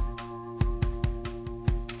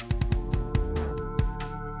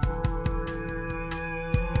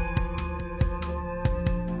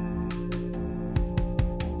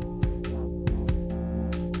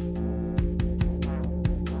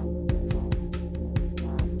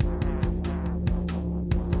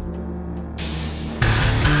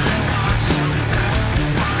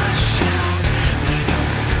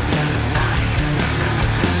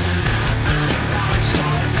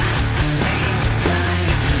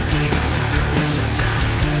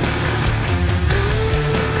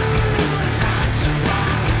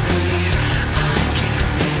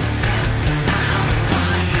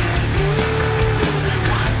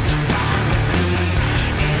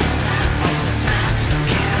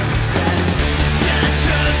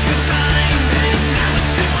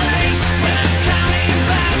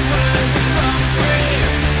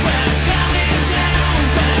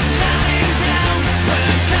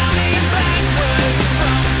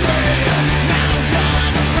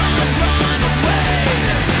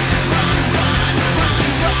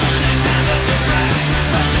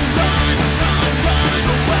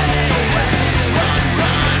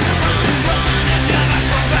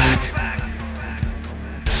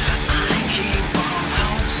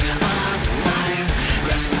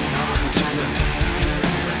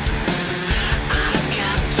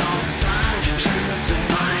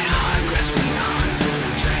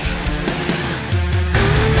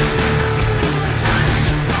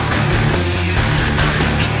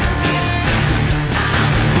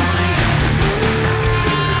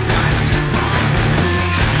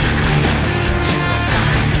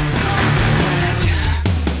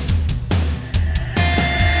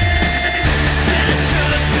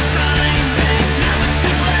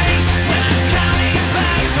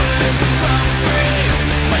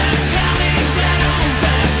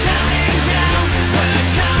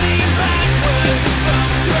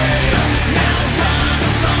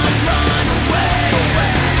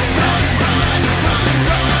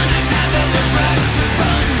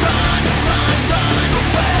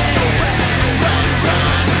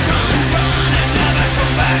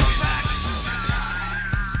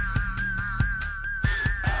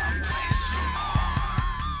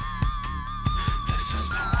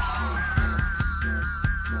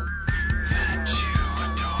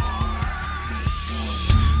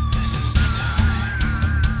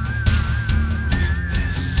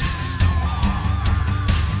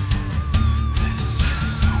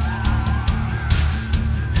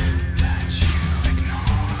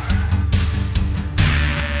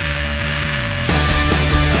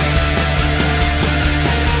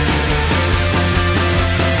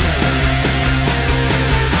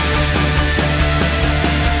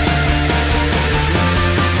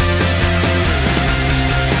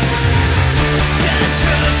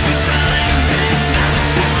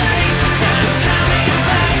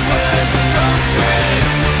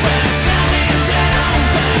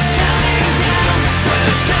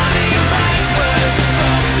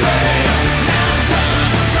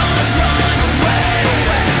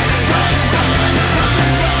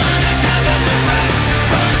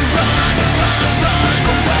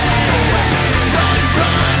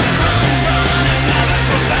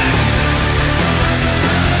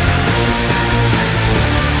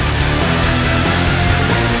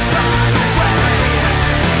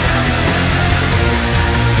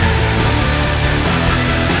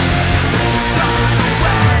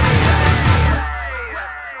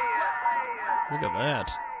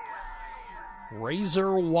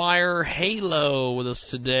 Razor Wire Halo with us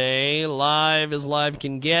today. Live as live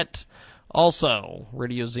can get. Also,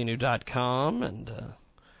 RadioZenu.com and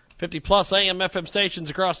 50-plus AM FM stations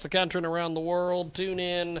across the country and around the world. Tune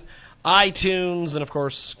in, iTunes, and, of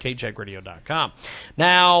course, KJAGRadio.com.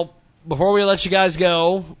 Now, before we let you guys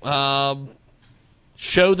go,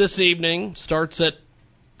 show this evening starts at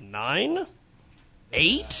 9?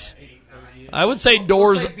 8? I would say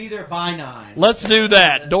doors... We'll say be there by 9. Let's do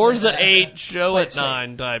that. Doors at 8, show at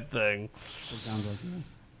 9 type thing.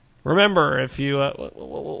 Remember, if you...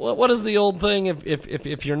 what is the old thing?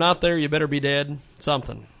 If you're not there, you better be dead?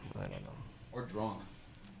 Something. I don't know. Or drunk.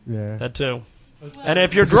 Yeah. That too. And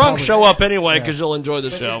if you're drunk, show up anyway because you'll enjoy the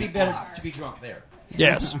show. It'd be better to be drunk there.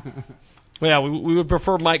 Yes. Yeah, we would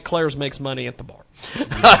prefer Mike Claire's makes money at the bar.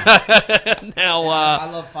 Now, I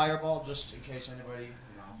love Fireball, just in case anybody,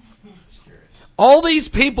 just curious. All these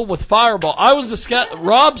people with Fireball,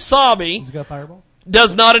 Rob Sabi He's got Fireball?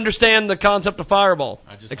 does not understand the concept of Fireball.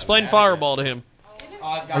 Explain Fireball to him.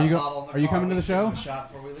 Are you coming to the show?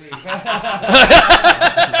 Shot before we leave.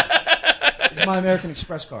 It's my American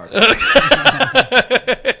Express card.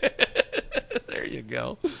 There you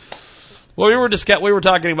go. Well, we were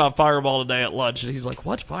talking about Fireball today at lunch, and he's like,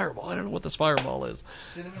 "What's Fireball? I don't know what this Fireball is."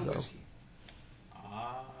 Cinnamon whiskey.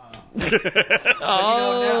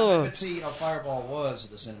 Oh. But see, Fireball was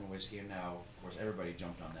the cinnamon whiskey, and now, of course, everybody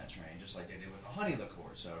jumped on that train, just like they did with the honey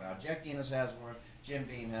liqueur. So now Jack Daniels has one, Jim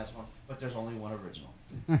Beam has one, but there's only one original.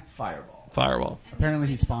 Fireball. Apparently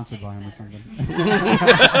he's sponsored by him or something.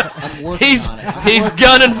 I'm working on it. He's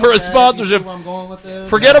gunning for a sponsorship. Where I'm going with this.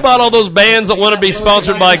 Forget about all those bands that want to be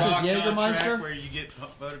sponsored by... Jägermeister? Where you get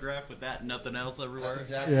photographed with that and nothing else everywhere.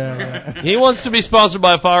 That's exactly right. He wants to be sponsored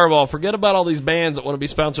by Fireball. Forget about all these bands that want to be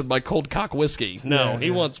sponsored by Cold Cock Whiskey. No,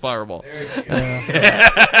 he wants Fireball. There you go.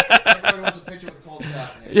 Everybody wants a picture with Cold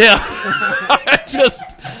Cock. Yeah. Just,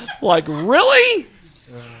 like, really?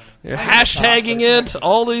 You're hashtagging it,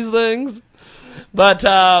 all these things. But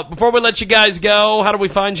before we let you guys go, how do we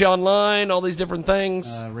find you online, all these different things?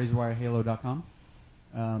 RazorWireHalo.com.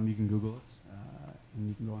 You can Google us, and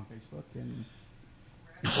you can go on Facebook. And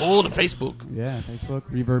to Facebook. Yeah, Facebook,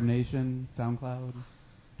 Reverb Nation, SoundCloud,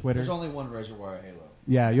 Twitter. There's only one Razor Wire Halo.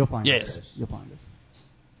 Yeah, you'll find us. Yes. You'll find us.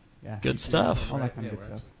 Yeah. Good stuff. All that kind of good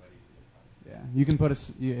stuff. Yeah, you can put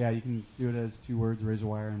us. Yeah, you can do it as 2 words, Razor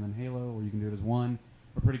Wire, and then Halo, or you can do it as 1.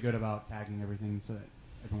 We're pretty good about tagging everything so that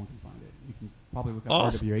everyone can find it. You can probably look up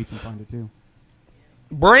RWH and find it too.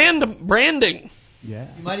 Branding.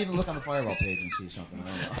 Yeah. You might even look on the Fireball page and see something. I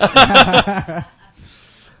don't know.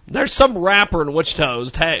 There's some rapper in Wichita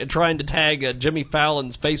who's trying to tag Jimmy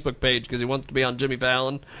Fallon's Facebook page because he wants to be on Jimmy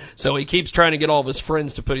Fallon. So he keeps trying to get all of his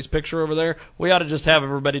friends to put his picture over there. We ought to just have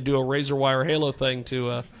everybody do a Razor Wire Halo thing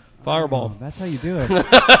to Fireball. Oh, that's how you do it.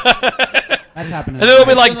 That's happening. And they'll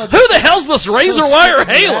be like, who the hell's this Razor Wire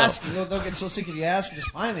Halo? They'll get so sick if you ask, and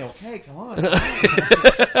just finally, okay, come on.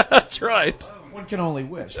 That's right. One can only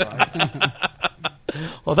wish, right?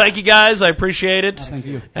 Well, thank you guys. I appreciate it. Thank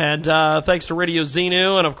you. And thanks to Radio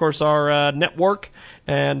Xenu and, of course, our network.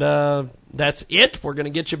 And that's it. We're going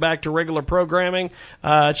to get you back to regular programming.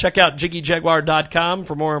 Check out JiggyJaguar.com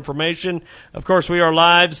for more information. Of course, we are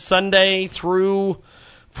live Sunday through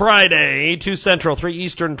Friday, 2 Central, 3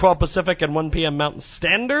 Eastern, 12 Pacific, and 1 p.m. Mountain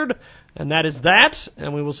Standard. And that is that.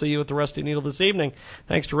 And we will see you at the Rusty Needle this evening.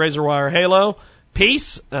 Thanks to Razor Wire Halo.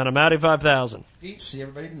 Peace, and I'm Audi 5000. Peace. See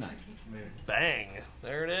everybody tonight. Bang.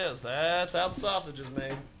 There it is. That's how the sausage is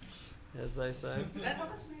made, as they say. Is that how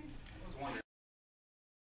it's made? What you wanna say?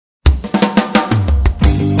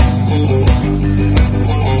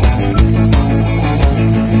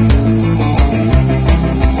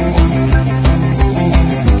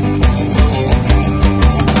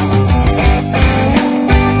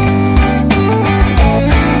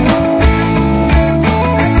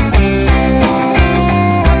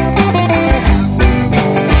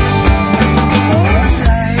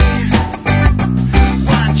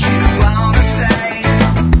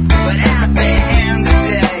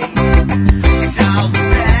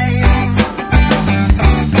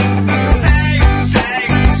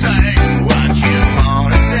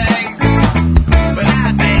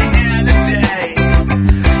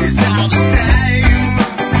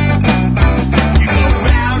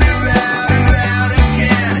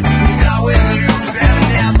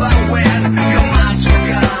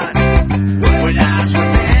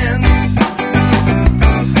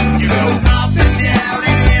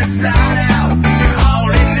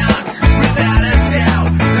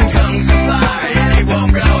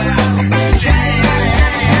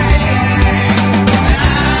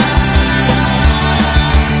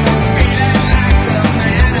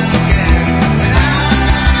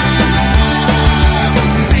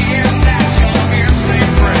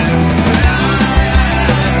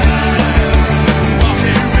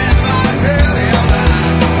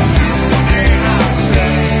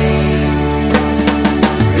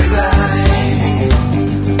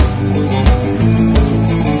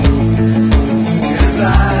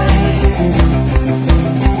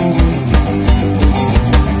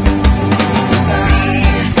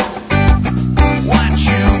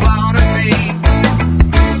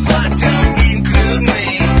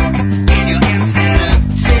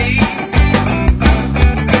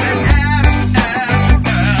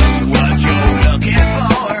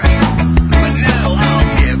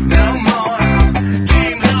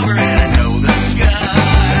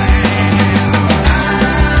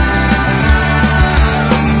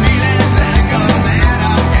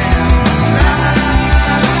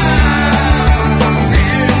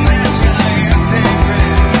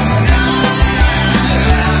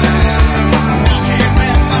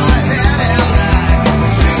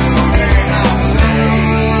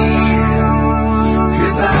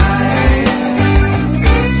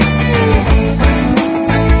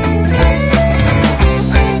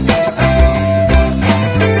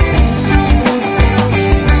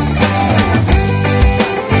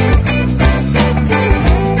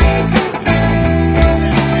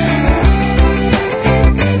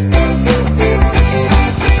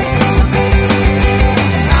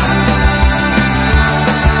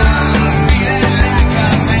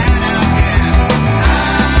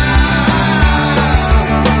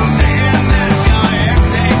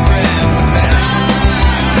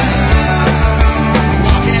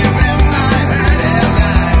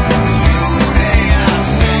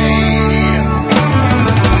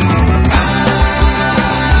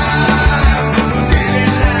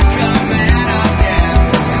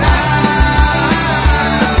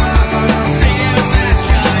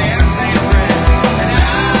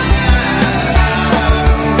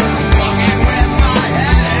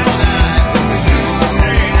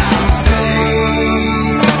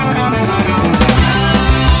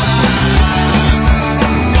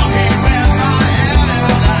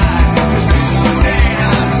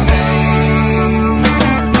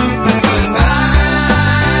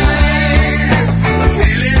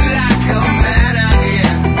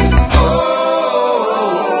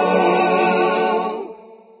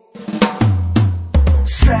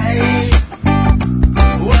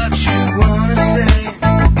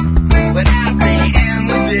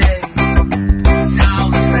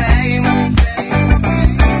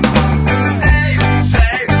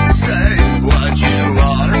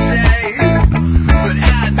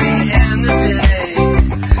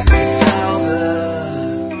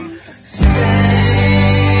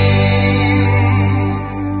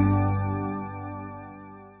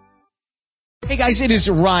 guys, it is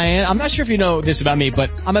Ryan. I'm not sure if you know this about me, but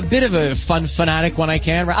I'm a bit of a fun fanatic when I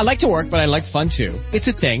can. I like to work, but I like fun too. It's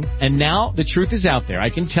a thing. And now the truth is out there. I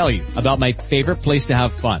can tell you about my favorite place to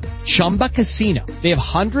have fun. Chumba Casino. They have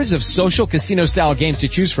hundreds of social casino style games to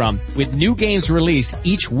choose from with new games released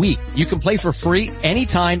each week. You can play for free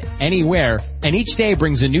anytime, anywhere. And each day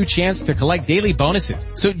brings a new chance to collect daily bonuses.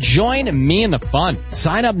 So join me in the fun.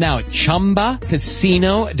 Sign up now at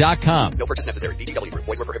ChumbaCasino.com. No purchase necessary. VGW Group.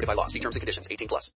 Void where prohibited by law. See terms and conditions. 18+.